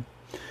Lord.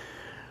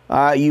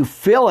 You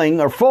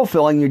filling or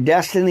fulfilling your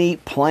destiny,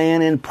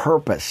 plan, and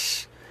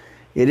purpose.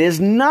 It is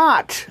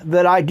not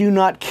that I do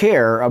not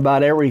care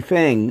about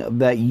everything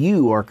that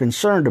you are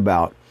concerned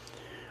about.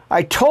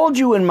 I told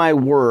you in my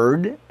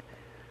word,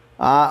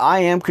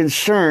 I am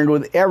concerned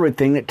with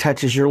everything that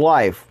touches your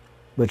life,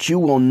 but you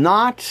will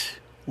not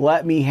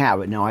let me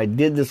have it. Now, I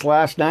did this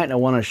last night, and I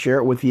want to share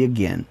it with you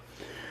again.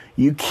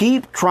 You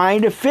keep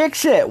trying to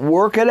fix it,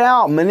 work it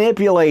out,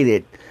 manipulate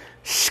it,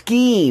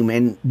 scheme,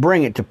 and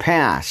bring it to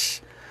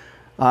pass.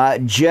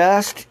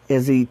 Just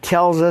as he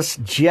tells us,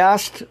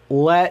 just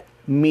let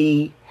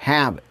me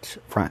have it,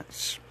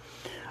 friends.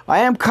 I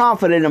am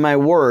confident in my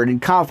word and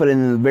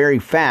confident in the very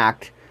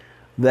fact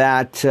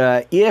that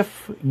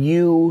if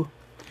you...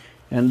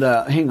 And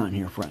hang on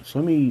here, friends.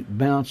 Let me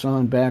bounce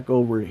on back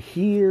over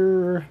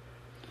here.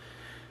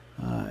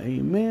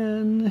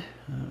 Amen.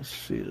 Let's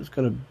see. Let's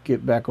got to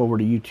get back over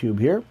to YouTube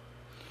here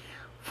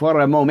for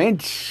a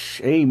moment.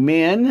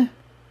 Amen.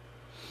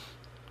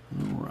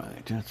 All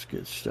right. That's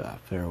good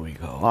stuff. There we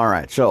go. All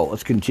right. So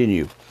let's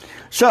continue.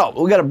 So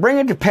we got to bring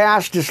it to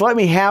pass. Just let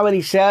me have it,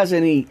 he says.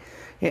 And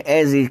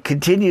as he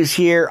continues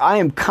here, I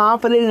am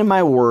confident in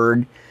my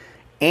word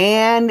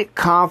and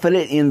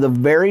confident in the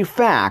very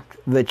fact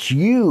that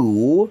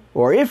you,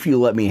 or if you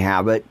let me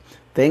have it,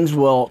 things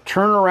will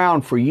turn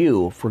around for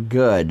you for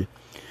good.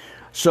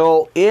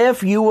 So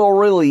if you will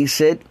release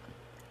it,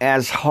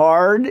 as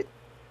hard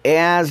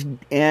as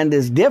and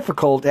as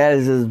difficult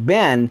as it has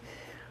been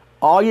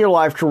all your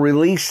life to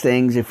release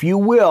things, if you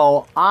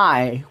will,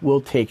 I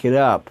will take it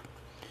up.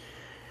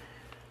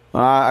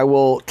 I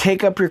will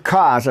take up your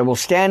cause. I will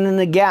stand in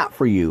the gap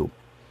for you.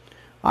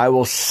 I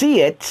will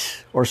see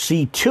it, or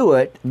see to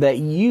it, that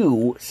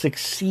you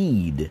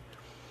succeed.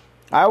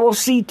 I will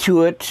see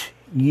to it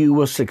you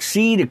will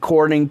succeed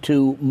according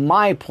to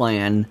my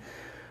plan.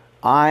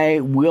 I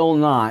will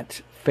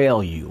not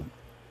fail you.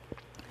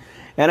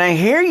 And I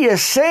hear you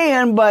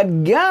saying,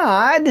 but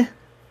God,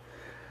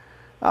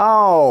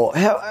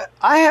 I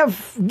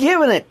have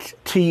given it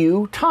to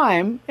you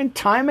time and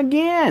time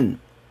again.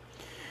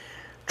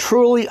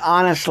 Truly,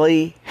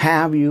 honestly,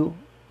 have you?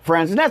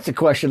 Friends, and that's a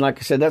question, like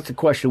I said, that's a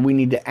question we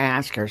need to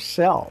ask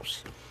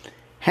ourselves.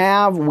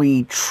 Have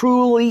we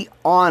truly,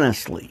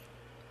 honestly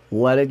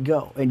let it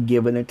go and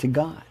given it to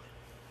God?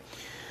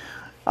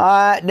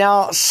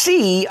 Now,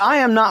 see, I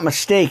am not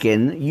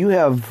mistaken. You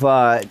have,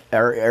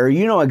 or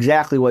you know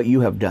exactly what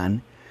you have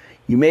done.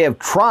 You may have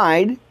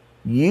tried.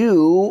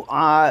 You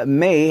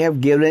may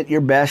have given it your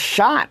best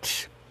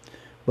shot.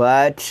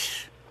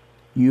 But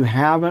you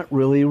haven't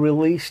really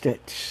released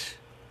it.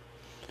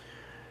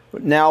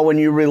 Now, when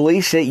you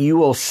release it, you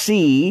will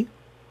see,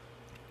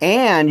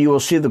 and you will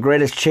see the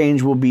greatest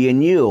change will be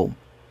in you.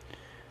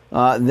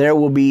 There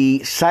will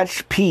be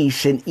such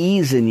peace and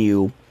ease in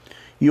you.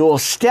 You will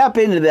step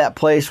into that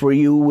place where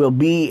you will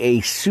be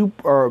a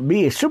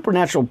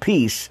supernatural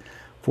peace.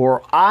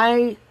 For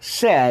I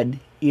said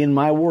in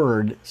my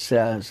word,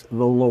 says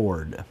the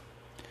Lord.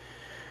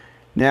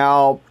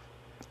 Now,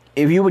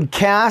 if you would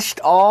cast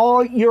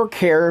all your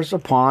cares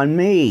upon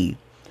me,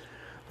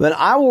 then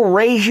I will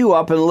raise you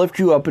up and lift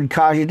you up and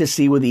cause you to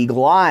see with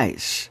eagle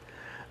eyes.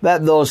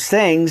 That those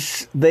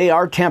things, they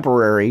are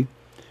temporary.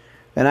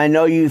 And I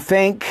know you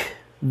think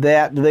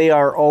that they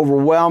are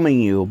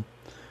overwhelming you.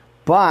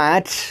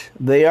 But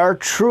they are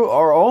true,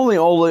 or only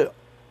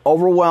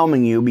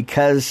overwhelming you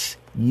because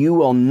you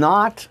will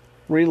not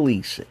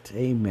release it.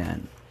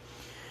 Amen.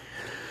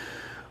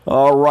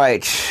 All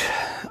right.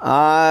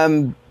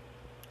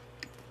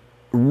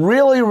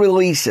 Really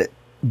release it.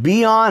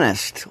 Be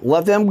honest.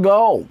 Let them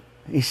go.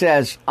 He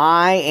says,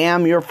 I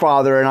am your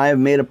Father, and I have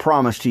made a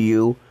promise to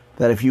you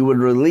that if you would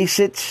release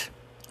it,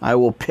 I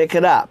will pick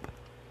it up.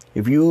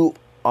 If you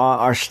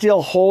are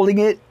still holding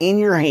it in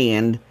your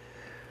hand,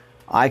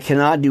 I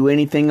cannot do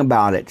anything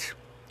about it.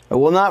 I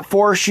will not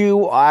force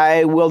you.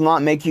 I will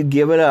not make you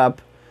give it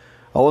up.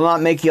 I will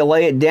not make you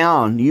lay it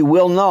down. You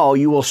will know.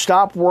 You will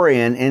stop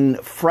worrying and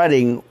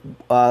fretting.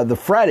 The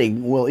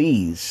fretting will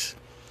ease.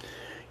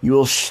 You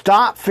will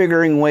stop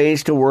figuring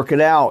ways to work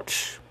it out.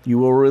 You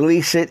will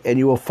release it and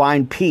you will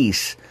find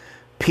peace.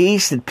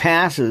 Peace that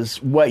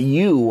passes what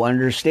you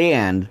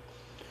understand.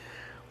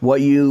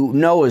 What you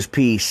know is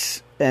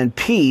peace. And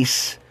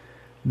peace,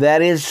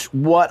 that is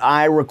what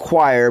I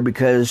require,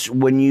 because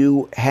when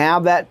you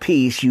have that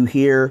peace, you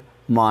hear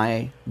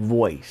my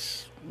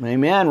voice.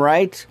 Amen,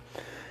 right?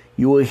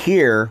 You will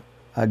hear,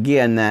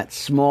 again, that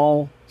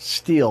small,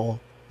 still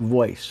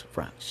voice,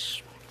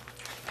 friends.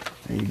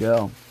 There you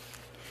go.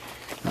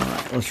 All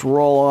right, let's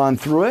roll on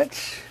through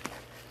it.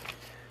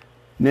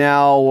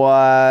 Now,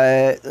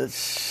 let's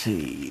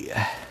see.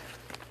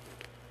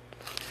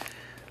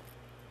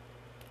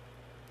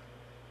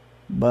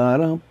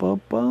 Am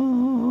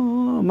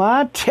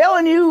I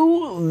telling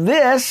you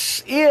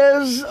this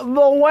is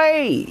the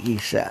way, he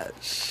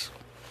says.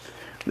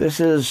 This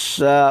is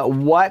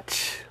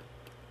what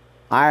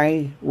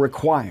I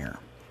require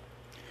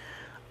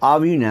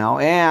of you now,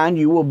 and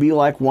you will be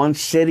like one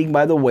sitting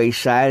by the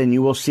wayside, and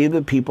you will see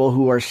the people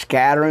who are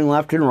scattering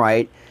left and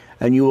right,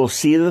 and you will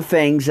see the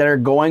things that are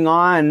going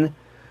on,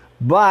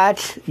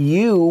 but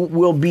you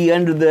will be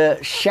under the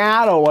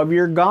shadow of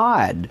your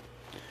God,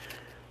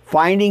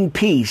 finding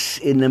peace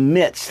in the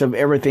midst of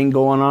everything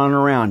going on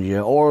around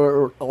you,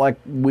 or like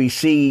we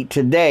see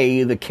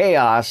today, the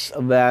chaos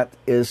that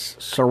is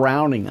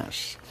surrounding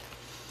us.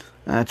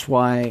 That's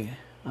why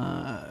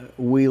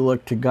we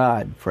look to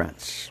God,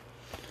 friends.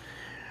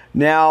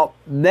 Now,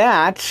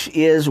 that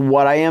is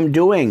what I am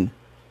doing.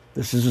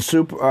 This is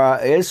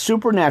is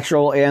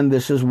supernatural, and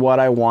this is what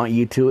I want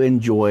you to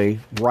enjoy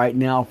right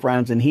now,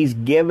 friends. And He's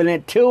given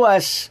it to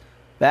us,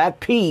 that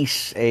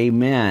peace.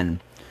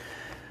 Amen.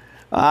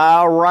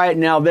 All right,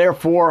 now,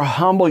 therefore,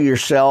 humble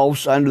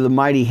yourselves under the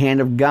mighty hand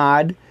of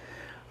God.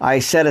 I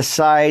set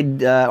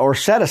aside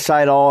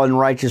all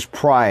unrighteous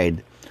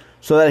pride,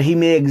 so that He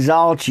may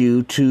exalt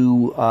you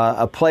to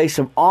a place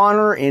of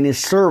honor in His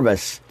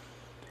service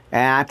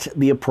at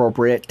the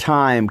appropriate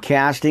time,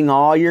 casting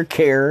all your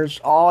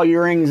cares, all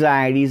your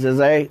anxieties,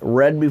 as I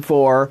read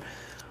before,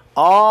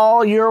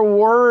 all your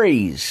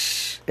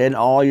worries and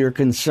all your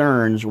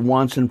concerns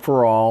once and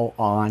for all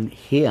on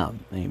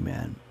Him.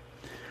 Amen.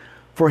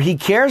 For He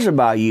cares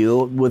about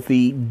you with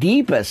the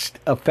deepest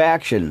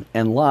affection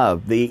and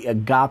love, the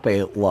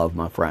agape love,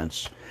 my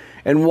friends,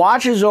 and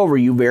watches over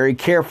you very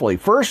carefully.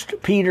 1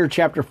 Peter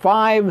chapter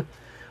 5,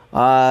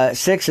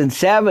 6 and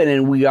 7,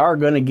 and we are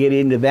going to get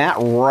into that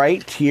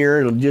right here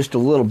in just a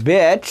little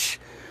bit.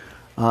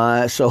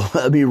 So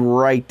let me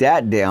write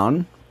that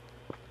down.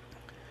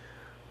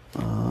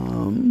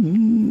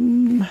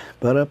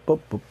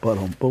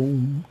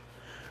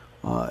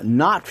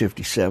 Not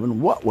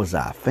 57. What was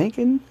I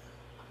thinking?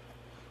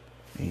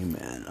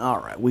 Amen. All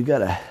right, we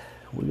got a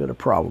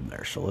problem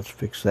there, so let's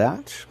fix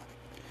that.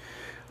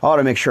 I ought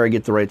to make sure I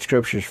get the right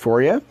scriptures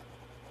for you.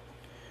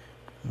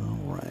 All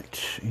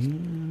right,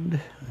 and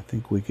I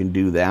think we can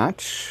do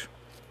that.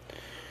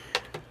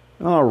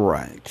 All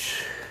right.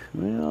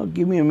 Well,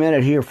 give me a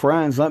minute here,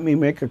 friends. Let me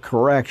make a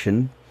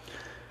correction.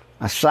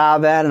 I saw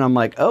that, and I'm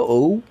like,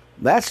 uh-oh,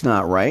 that's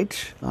not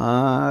right.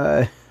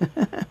 Yeah,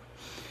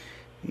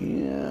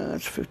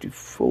 that's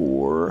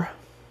 54.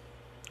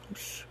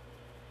 Oops.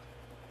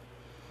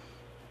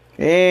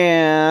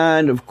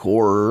 And, of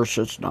course,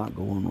 it's not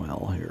going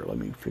well here. Let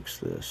me fix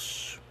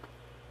this.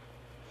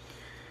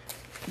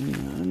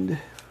 And,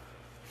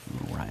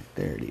 all right,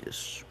 there it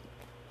is.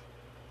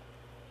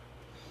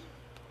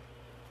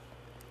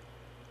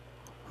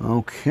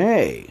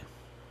 Okay.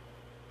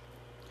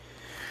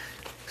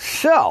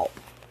 So,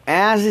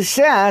 as it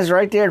says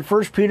right there in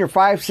 1 Peter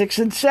 5, 6,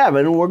 and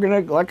 7, we're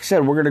going to, like I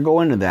said, we're going to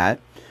go into that.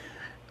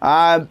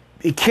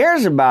 He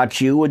cares about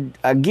you,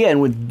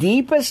 with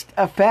deepest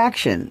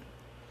affection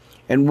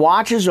and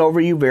watches over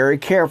you very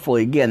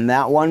carefully. Again,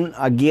 that one,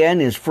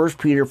 again, is 1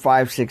 Peter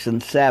 5, 6,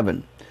 and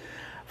 7.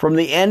 From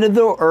the end of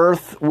the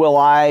earth will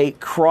I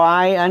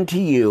cry unto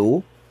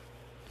you.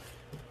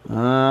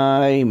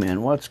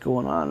 Amen. What's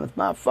going on with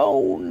my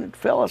phone? It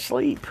fell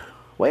asleep.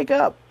 Wake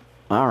up.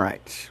 All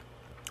right.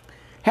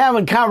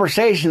 Having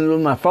conversations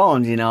with my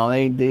phones,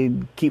 they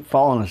keep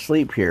falling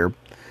asleep here.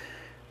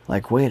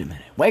 Like, wait a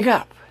minute. Wake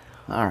up.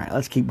 All right,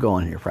 let's keep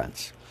going here,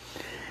 friends.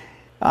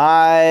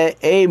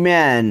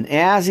 Amen.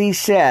 As he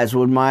says,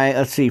 from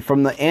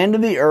the end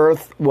of the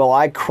earth will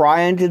I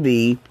cry unto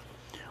thee.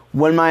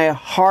 When my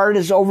heart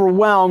is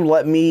overwhelmed,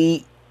 let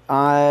me,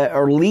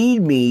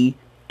 lead me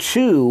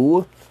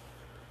to,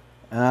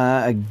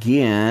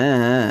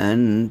 again,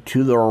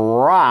 to the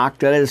rock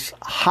that is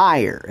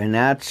higher. And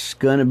that's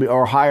going to be,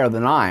 or higher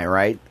than I,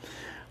 right?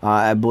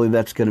 I believe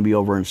that's going to be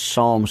over in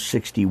Psalm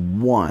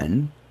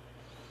 61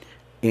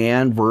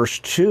 and verse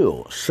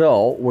 2.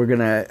 So we're going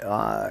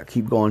to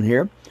keep going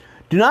here.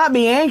 Do not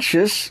be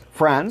anxious,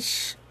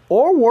 friends,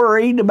 or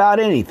worried about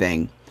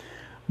anything,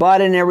 but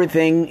in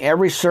everything,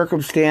 every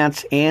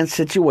circumstance and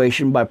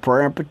situation, by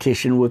prayer and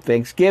petition with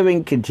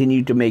thanksgiving,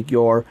 continue to make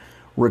your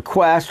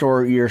request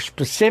or your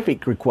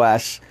specific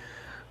requests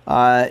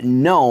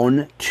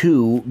known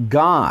to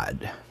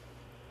God.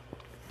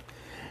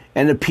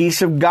 And the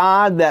peace of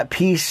God, that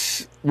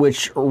peace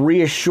which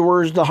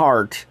reassures the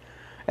heart,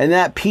 and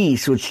that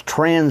peace which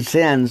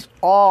transcends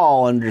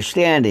all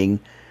understanding,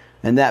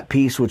 and that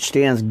peace which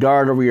stands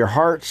guard over your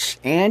hearts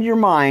and your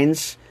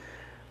minds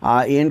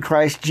in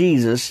Christ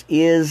Jesus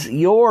is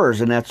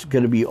yours. And that's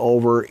going to be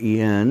over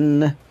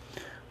in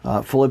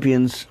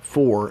Philippians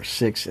 4,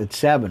 6, and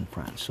 7,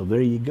 friends. So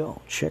there you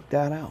go. Check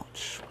that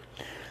out.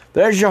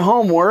 There's your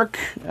homework.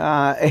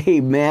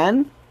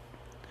 Amen.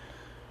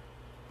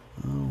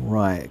 All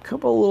right. A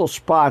couple of little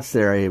spots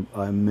there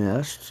I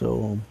missed.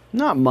 So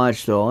not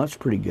much, though. That's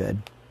pretty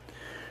good.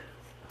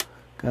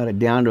 Got it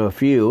down to a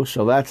few,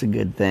 so that's a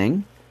good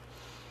thing.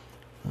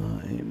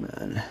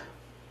 Amen.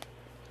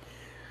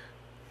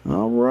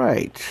 All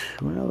right.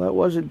 Well, that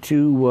wasn't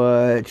too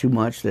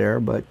much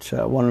there, but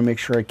I want to make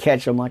sure I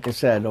catch them. Like I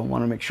said, I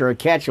want to make sure I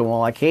catch them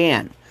while I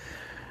can.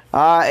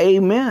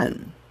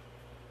 Amen.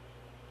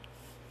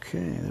 Okay,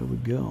 there we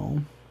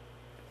go.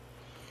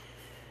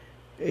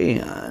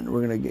 And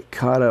we're going to get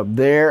caught up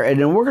there. And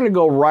then we're going to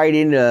go right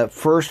into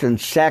 1st and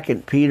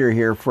 2nd Peter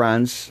here,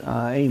 friends.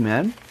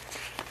 Amen.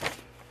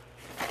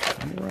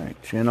 All right.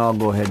 And I'll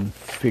go ahead and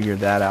figure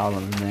that out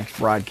on the next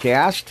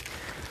broadcast.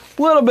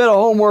 A little bit of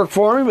homework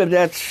for me, but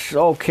that's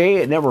okay.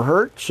 It never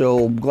hurt,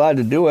 so I'm glad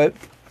to do it.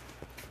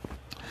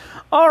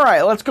 All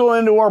right, let's go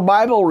into our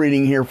Bible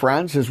reading here,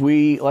 friends, as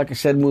we, like I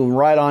said, move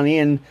right on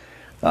in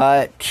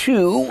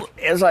to,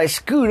 as I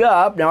scoot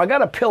up. Now, I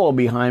got a pillow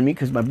behind me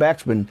because my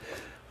back's been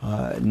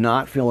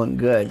not feeling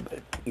good,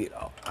 but,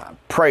 I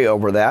pray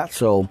over that,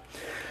 so.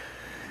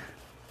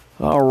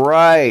 All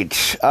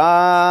right.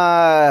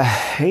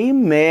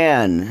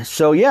 Amen.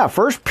 So, yeah,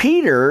 1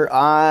 Peter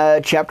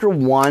chapter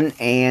 1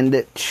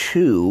 and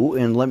 2.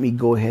 And let me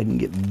go ahead and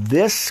get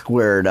this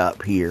squared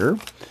up here.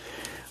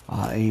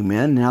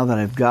 Amen. Now that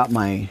I've got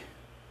my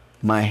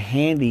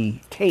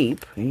handy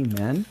tape,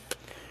 amen,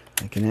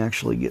 I can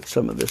actually get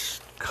some of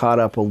this caught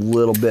up a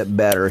little bit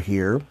better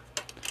here.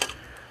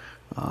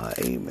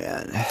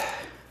 Amen.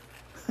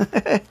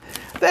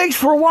 Thanks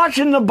for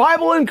watching the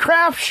Bible and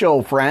Craft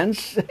Show,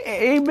 friends.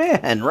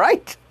 Amen,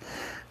 right?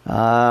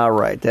 All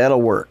right,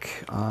 that'll work.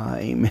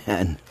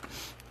 Amen.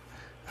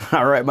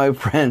 All right, my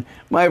friend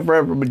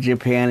from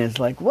Japan is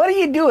like, what are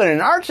you doing, an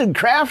arts and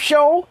craft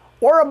show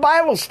or a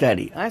Bible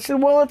study? I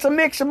said, well, it's a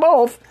mix of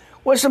both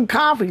with some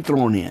coffee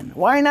thrown in.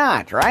 Why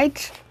not,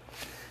 right?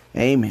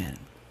 Amen.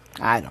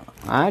 I don't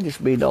know. I just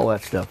made all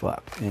that stuff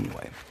up.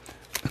 Anyway.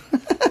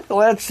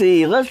 Let's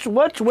see.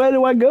 Which way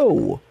do I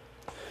go?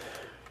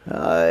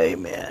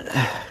 Amen.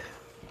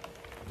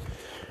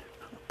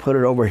 Put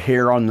it over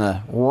here on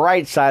the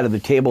right side of the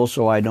table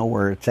so I know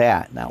where it's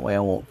at. That way I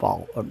won't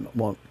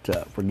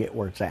forget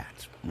where it's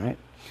at. Right?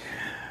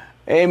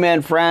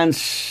 Amen,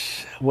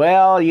 friends.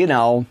 Well,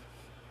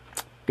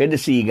 good to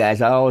see you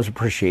guys. I always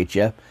appreciate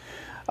you.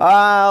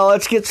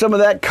 Let's get some of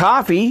that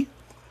coffee.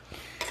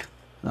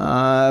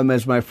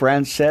 As my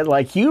friend said,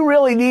 you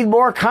really need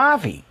more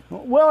coffee.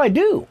 Well, I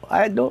do.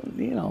 I don't,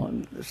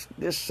 this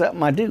is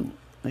something I do.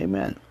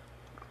 Amen.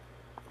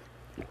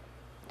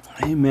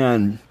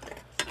 Amen.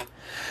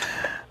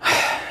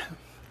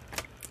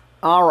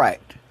 All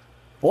right.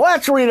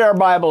 Let's read our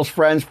Bibles,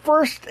 friends.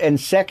 1st and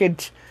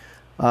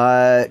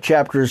 2nd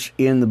chapters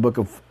in the book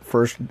of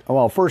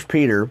 1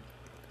 Peter,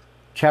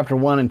 chapter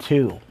 1 and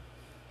 2.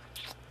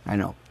 I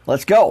know.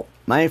 Let's go,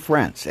 my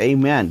friends.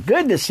 Amen.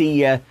 Good to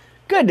see you.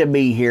 Good to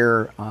be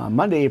here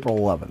Monday, April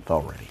 11th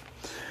already.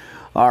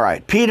 All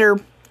right. Peter,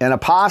 an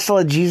apostle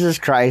of Jesus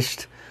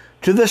Christ,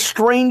 to the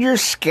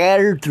strangers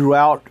scattered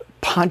throughout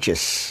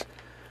Pontus,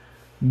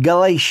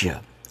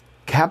 Galatia,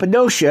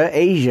 Cappadocia,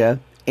 Asia,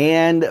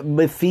 and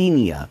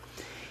Bithynia,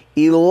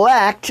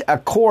 elect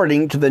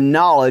according to the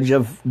knowledge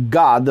of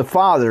God the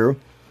Father,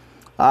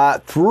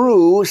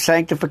 through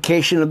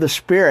sanctification of the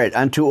Spirit,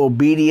 unto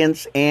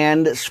obedience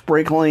and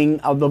sprinkling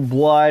of the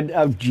blood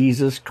of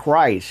Jesus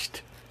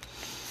Christ.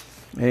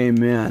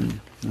 Amen.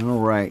 All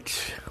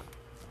right.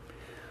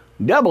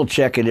 Double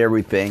checking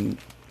everything.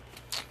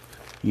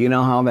 You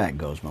know how that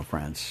goes, my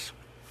friends.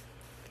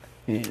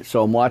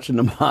 So I'm watching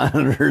the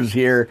monitors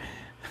here.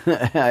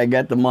 I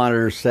got the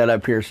monitors set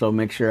up here, so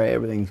make sure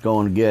everything's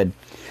going good.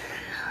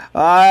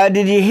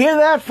 Did you hear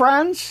that,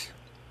 friends?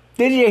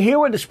 Did you hear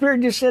what the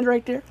Spirit just said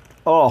right there?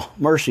 Oh,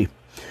 mercy.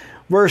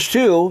 Verse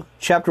 2,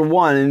 chapter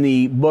 1 in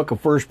the book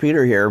of 1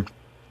 Peter here.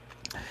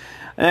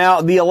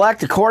 Now, the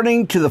elect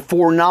according to the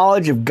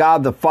foreknowledge of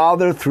God the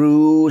Father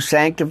through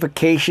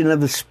sanctification of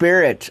the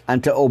Spirit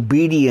unto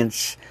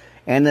obedience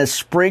and the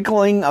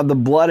sprinkling of the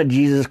blood of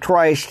Jesus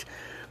Christ,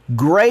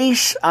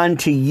 grace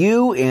unto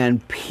you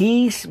and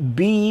peace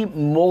be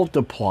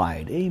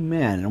multiplied.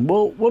 Amen. And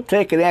we'll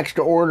take an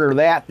extra order of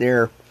that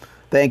there.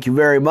 Thank you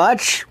very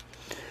much.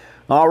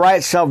 All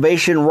right,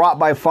 salvation wrought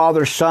by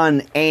Father,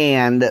 Son,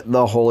 and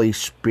the Holy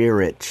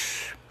Spirit.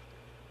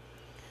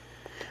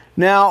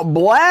 Now,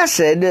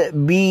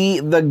 blessed be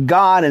the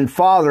God and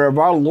Father of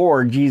our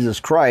Lord Jesus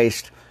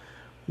Christ,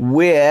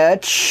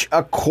 which,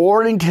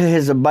 according to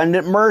his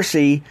abundant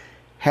mercy,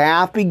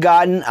 hath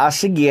begotten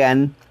us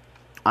again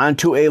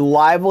unto a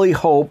lively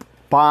hope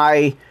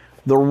by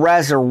the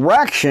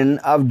resurrection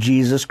of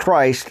Jesus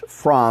Christ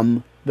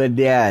from the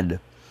dead,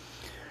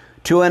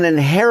 to an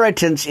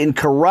inheritance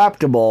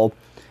incorruptible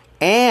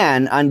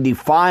and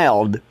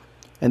undefiled,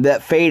 and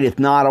that fadeth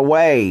not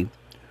away,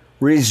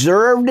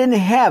 reserved in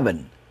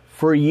heaven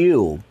for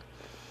you,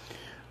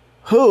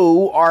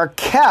 who are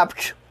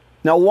kept,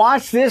 now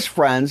watch this,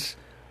 friends,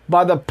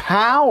 by the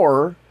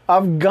power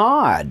of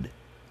God.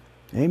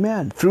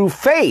 Amen. Through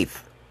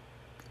faith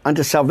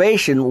unto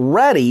salvation,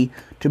 ready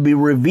to be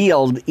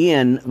revealed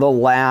in the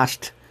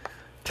last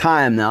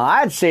time. Now,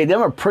 I'd say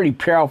them are pretty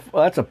powerful.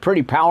 That's a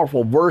pretty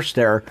powerful verse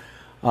there.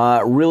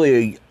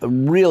 Really,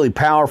 really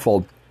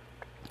powerful.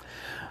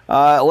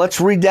 Let's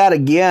read that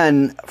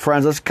again,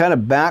 friends. Let's kind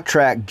of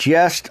backtrack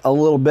just a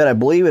little bit. I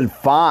believe in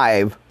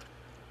 5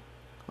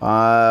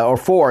 or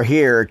 4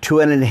 here.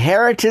 To an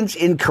inheritance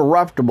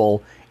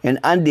incorruptible and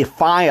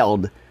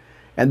undefiled,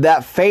 and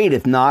that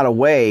fadeth not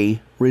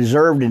away,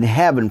 reserved in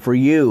heaven for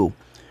you.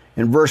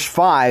 In verse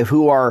 5,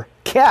 who are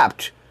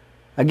kept.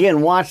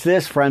 Again, watch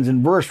this, friends,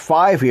 in verse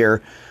 5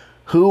 here,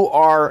 who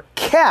are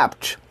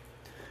kept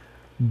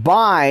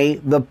by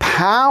the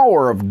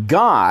power of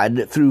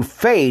God through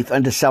faith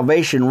unto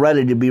salvation,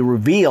 ready to be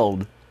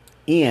revealed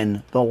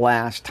in the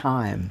last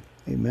time.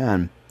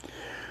 Amen.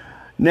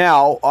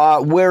 Now,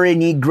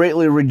 wherein ye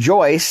greatly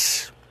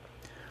rejoice,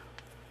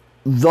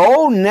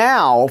 though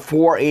now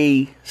for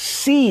a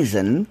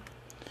season,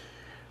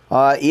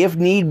 if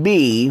need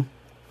be,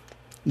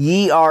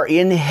 ye are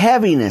in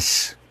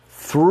heaviness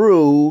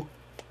through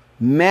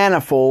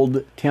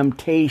manifold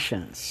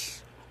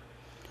temptations,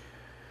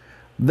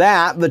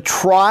 that the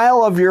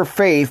trial of your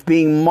faith,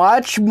 being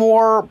much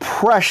more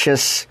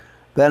precious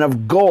than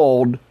of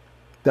gold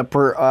that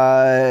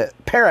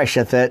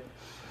perisheth,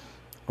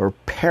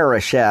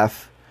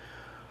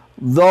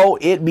 though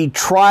it be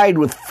tried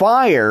with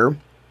fire,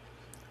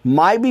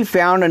 might be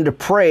found unto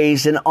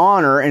praise and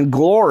honor and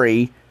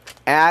glory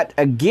at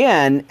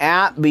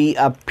the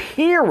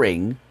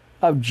appearing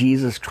of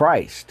Jesus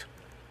Christ.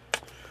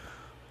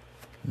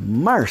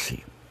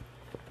 Mercy.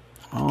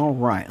 All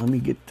right, let me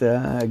get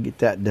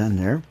that done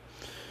there.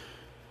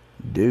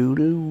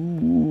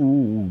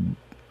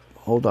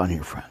 Hold on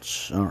here,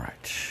 friends. All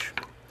right.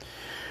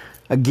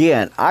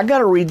 Again, I got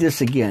to read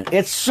this again.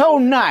 It's so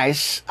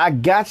nice, I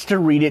got to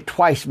read it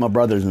twice, my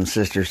brothers and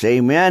sisters.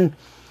 Amen.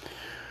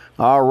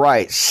 All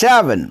right.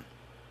 7.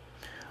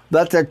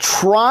 That the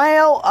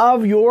trial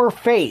of your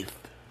faith,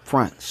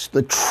 friends,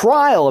 the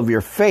trial of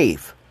your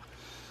faith,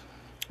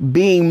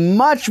 being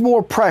much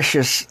more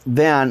precious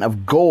than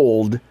of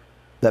gold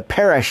that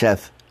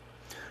perisheth,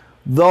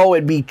 though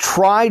it be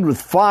tried with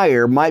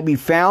fire, might be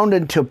found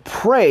unto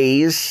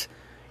praise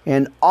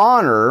and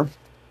honor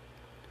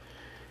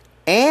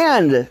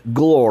and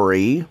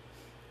glory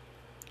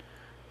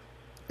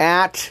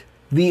at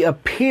the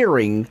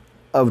appearing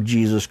of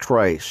Jesus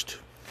Christ.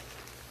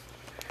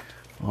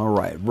 All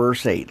right,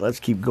 verse 8. Let's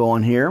keep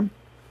going here.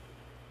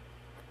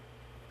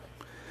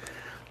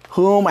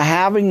 Whom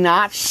having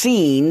not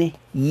seen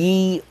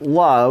ye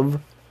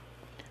love,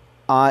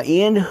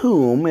 in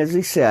whom, as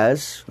he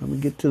says, let me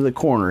get to the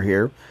corner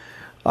here,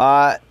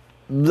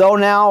 though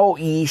now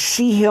ye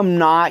see him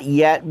not,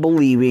 yet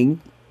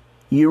believing,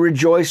 ye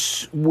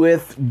rejoice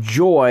with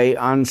joy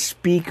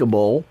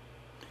unspeakable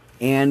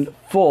and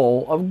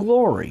full of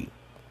glory,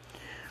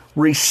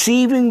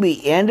 receiving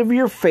the end of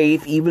your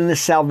faith, even the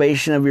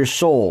salvation of your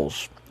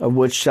souls, of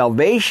which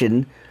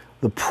salvation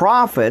the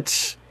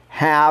prophets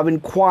have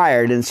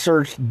inquired and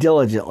searched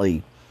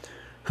diligently,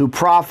 who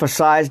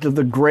prophesied of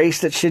the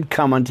grace that should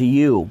come unto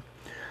you,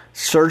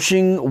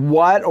 searching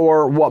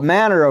what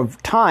manner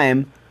of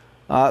time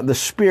the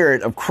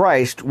Spirit of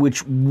Christ,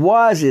 which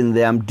was in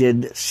them,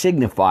 did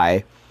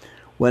signify,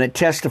 when it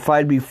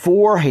testified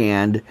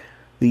beforehand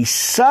the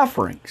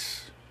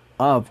sufferings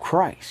of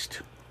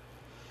Christ,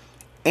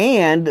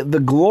 and the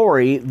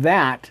glory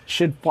that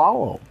should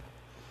follow,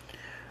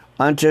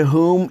 unto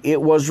whom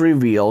it was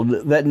revealed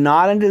that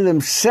not unto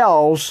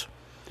themselves,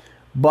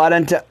 but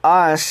unto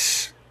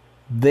us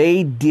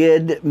they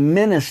did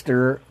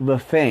minister the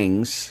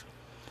things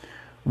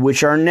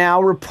which are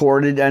now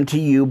reported unto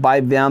you by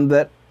them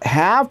that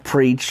have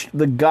preached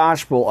the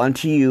gospel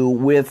unto you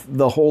with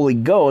the Holy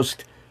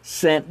Ghost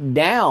sent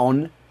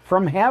down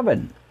from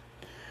heaven,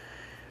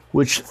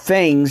 which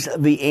things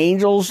the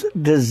angels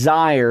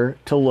desire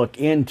to look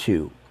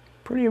into.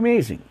 Pretty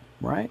amazing,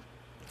 right?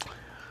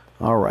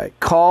 All right.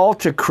 Call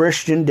to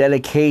Christian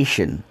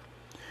dedication.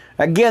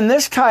 Again,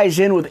 this ties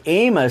in with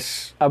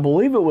Amos. I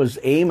believe it was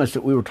Amos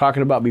that we were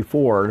talking about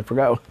before. I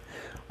forgot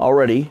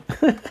already.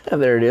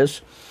 There it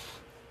is.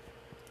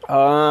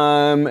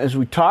 As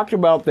we talked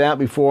about that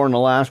before in the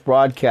last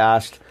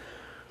broadcast,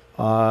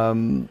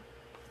 I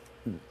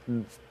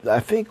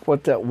think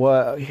what that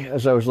was,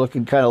 as I was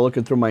looking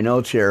through my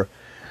notes here,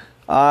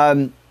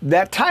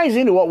 that ties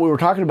into what we were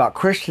talking about,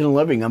 Christian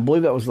living. I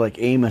believe that was like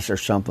Amos or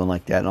something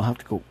like that. And I'll have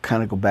to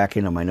go back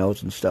into my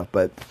notes and stuff,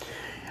 but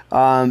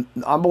I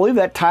believe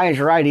that ties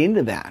right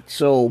into that.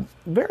 So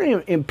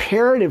very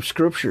imperative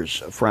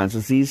scriptures, friends,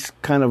 as these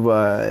kind of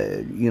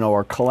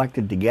are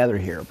collected together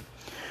here.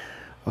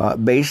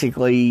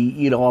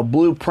 Basically, a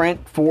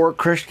blueprint for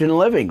Christian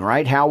living,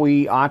 right? How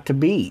we ought to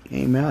be.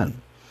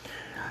 Amen.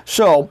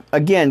 So,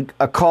 again,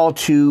 a call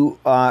to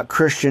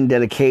Christian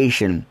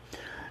dedication.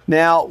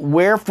 Now,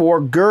 wherefore,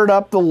 gird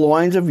up the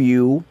loins of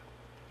you,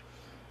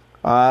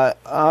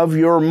 of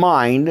your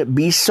mind,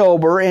 be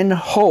sober in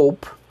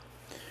hope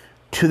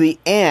to the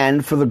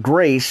end for the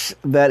grace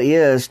that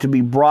is to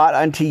be brought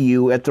unto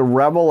you at the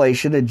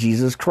revelation of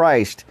Jesus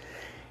Christ.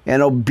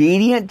 And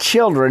obedient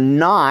children,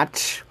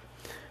 not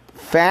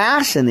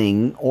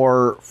fashioning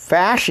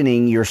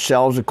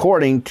yourselves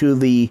according to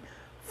the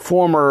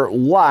former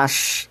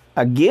lusts,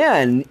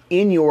 again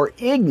in your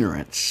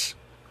ignorance.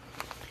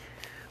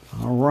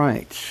 All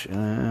right,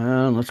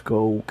 let's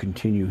go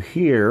continue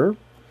here.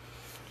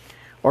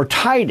 Or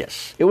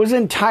Titus. It was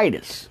in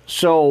Titus.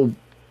 So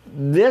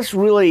this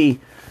really,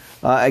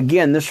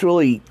 this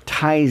really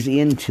ties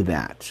into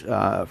that,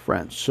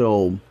 friends.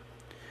 So,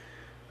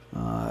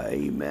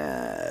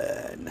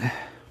 amen.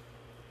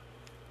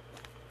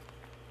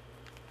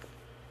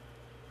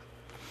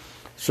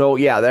 So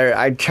yeah, there.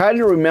 I try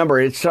to remember.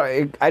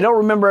 I don't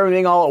remember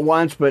everything all at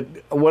once, but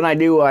when I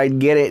do, I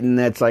get it, and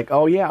it's like,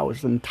 oh yeah, it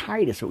was in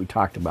Titus that we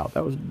talked about.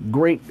 That was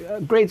great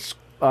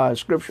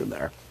scripture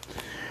there.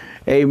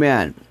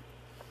 Amen.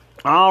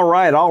 All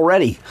right,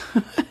 already.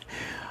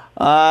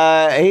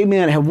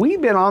 Amen. Have we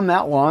been on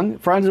that long,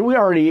 friends? We're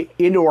already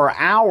into our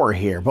hour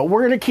here, but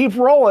we're going to keep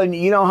rolling.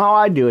 You know how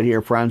I do it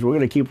here, friends. We're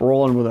going to keep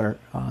rolling with our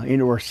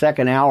into our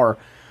second hour.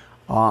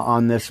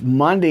 On this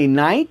Monday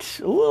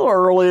night, a little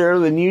earlier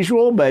than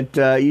usual, but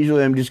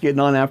usually I'm just getting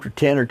on after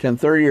 10 or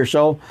 10:30 or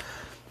so.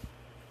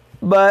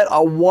 But I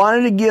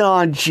wanted to get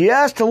on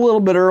just a little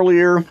bit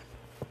earlier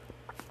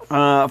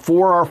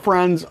for our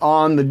friends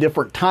on the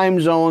different time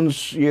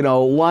zones, you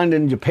know,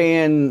 London,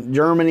 Japan,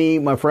 Germany,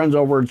 my friends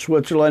over in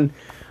Switzerland.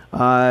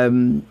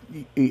 Again,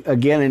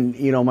 and,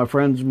 you know, my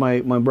friends, my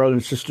brothers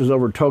and sisters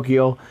over in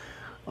Tokyo.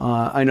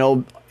 I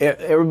know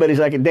everybody's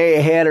like a day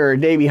ahead or a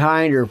day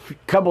behind or a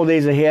couple of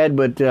days ahead,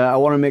 but I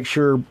want to make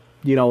sure,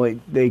 you know,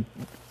 they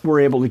were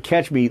able to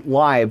catch me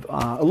live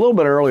a little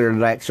bit earlier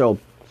tonight. So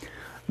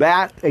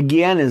that,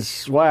 again,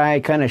 is why I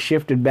kind of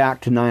shifted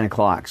back to 9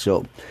 o'clock.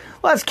 So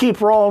let's keep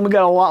rolling. We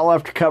got a lot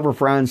left to cover,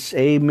 friends.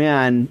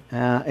 Amen.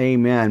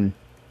 Amen.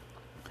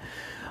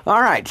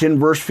 All right, in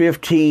verse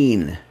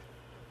 15.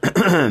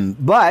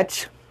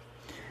 But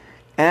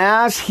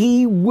as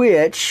he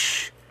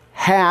which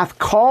hath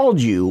called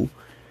you,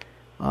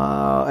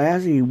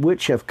 as he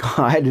which hath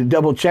called, I had to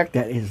double check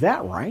that. Is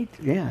that right?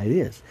 Yeah, it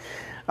is.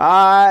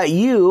 Called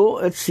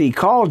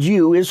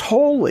you is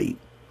holy.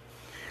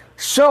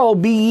 So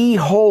be ye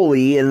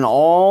holy in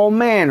all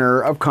manner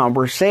of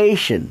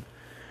conversation,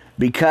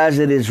 because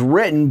it is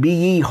written, be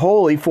ye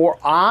holy, for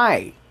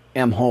I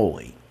am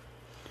holy.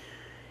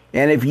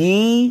 And if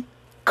ye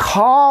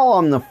call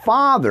on the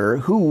Father,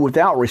 who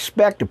without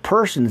respect of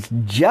persons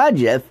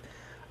judgeth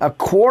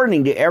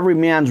according to every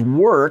man's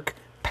work,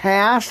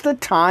 pass the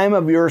time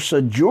of your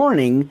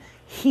sojourning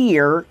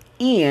here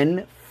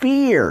in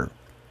fear.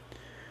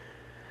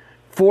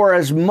 For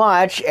as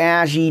much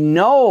as ye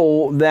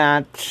know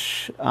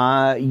that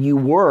you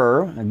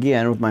were,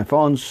 again, with my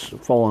phone's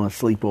falling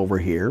asleep over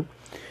here,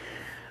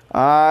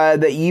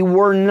 that you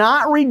were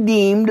not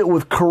redeemed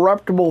with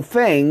corruptible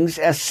things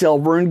as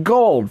silver and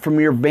gold from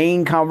your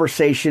vain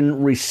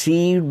conversation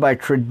received by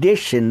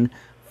tradition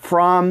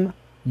from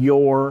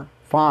your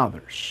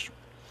fathers,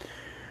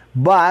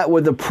 but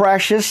with the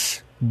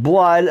precious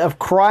blood of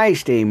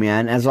Christ,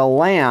 amen, as a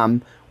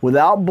lamb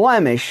without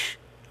blemish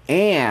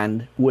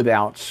and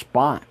without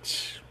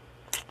spots.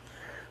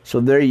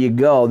 So there you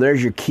go.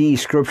 There's your key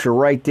scripture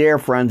right there,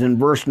 friends, in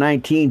verse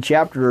 19,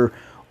 chapter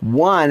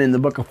 1 in the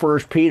book of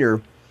 1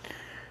 Peter,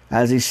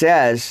 as he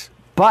says,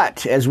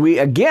 but as we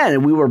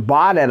were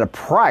bought at a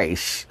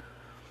price,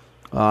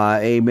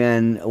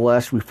 amen,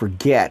 lest we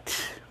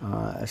forget.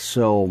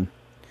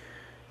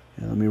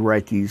 Let me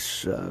write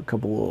these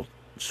couple little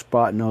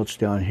spot notes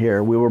down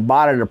here. We were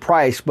bought at a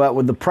price, but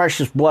with the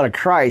precious blood of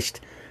Christ,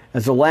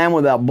 as a lamb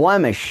without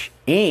blemish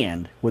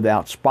and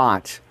without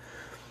spots,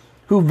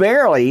 who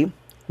verily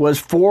was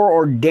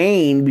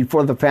foreordained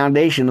before the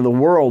foundation of the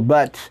world,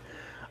 but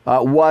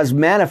was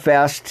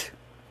manifest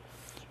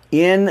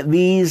in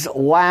these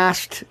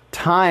last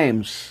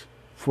times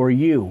for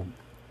you.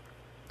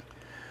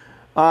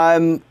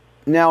 Now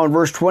in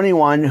verse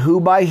 21, who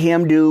by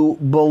him do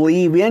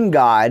believe in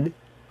God,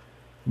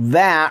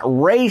 that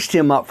raised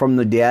him up from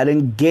the dead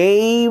and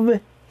gave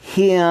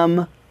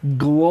him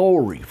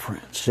glory,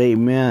 friends.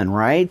 Amen,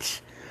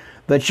 right?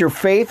 That your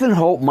faith and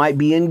hope might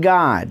be in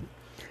God,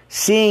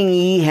 seeing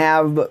ye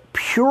have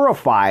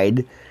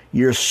purified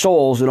your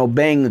souls in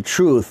obeying the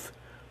truth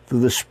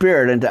through the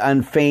Spirit unto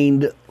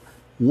unfeigned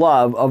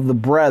love of the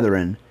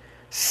brethren.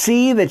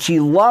 See that ye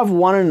love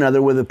one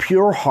another with a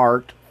pure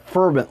heart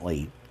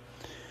fervently,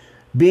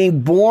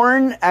 being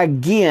born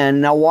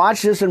again. Now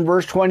watch this in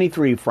verse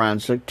 23,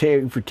 friends. So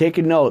if you're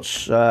taking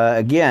notes,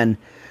 in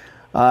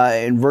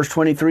verse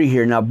 23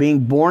 here. Now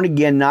being born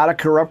again, not of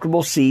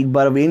corruptible seed,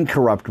 but of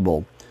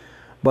incorruptible,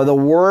 by the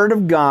word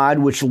of God,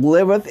 which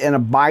liveth and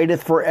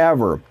abideth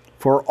forever.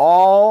 For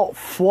all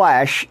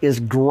flesh is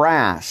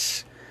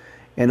grass,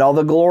 and all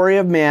the glory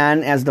of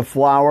man as the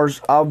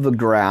flowers of the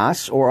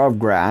grass, or of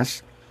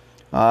grass.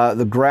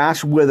 The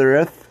grass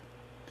withereth,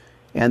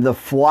 and the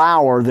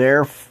flower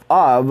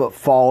thereof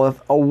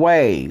falleth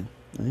away.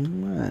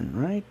 Amen,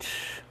 right?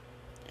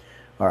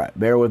 All right,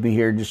 bear with me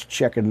here, just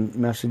checking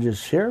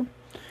messages here.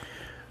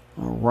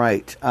 All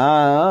right,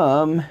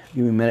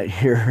 give me a minute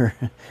here.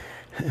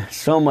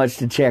 So much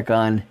to check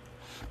on.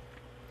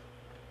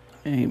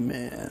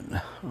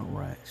 Amen. All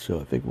right, so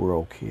I think we're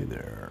okay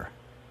there.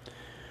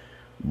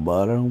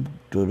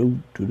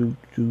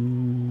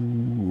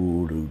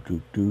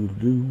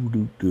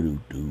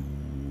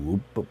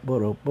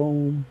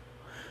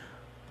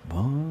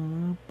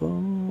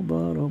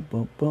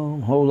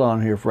 Hold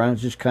on here,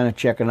 friends. Just kind of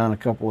checking on a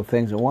couple of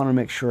things. I want to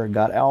make sure I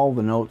got all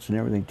the notes and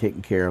everything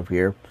taken care of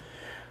here.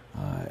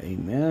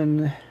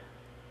 Amen.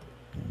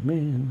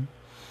 Amen.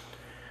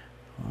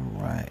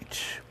 All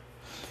right.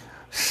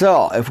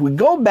 So, if we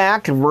go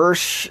back to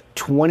verse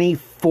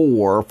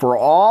 24, for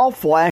all flesh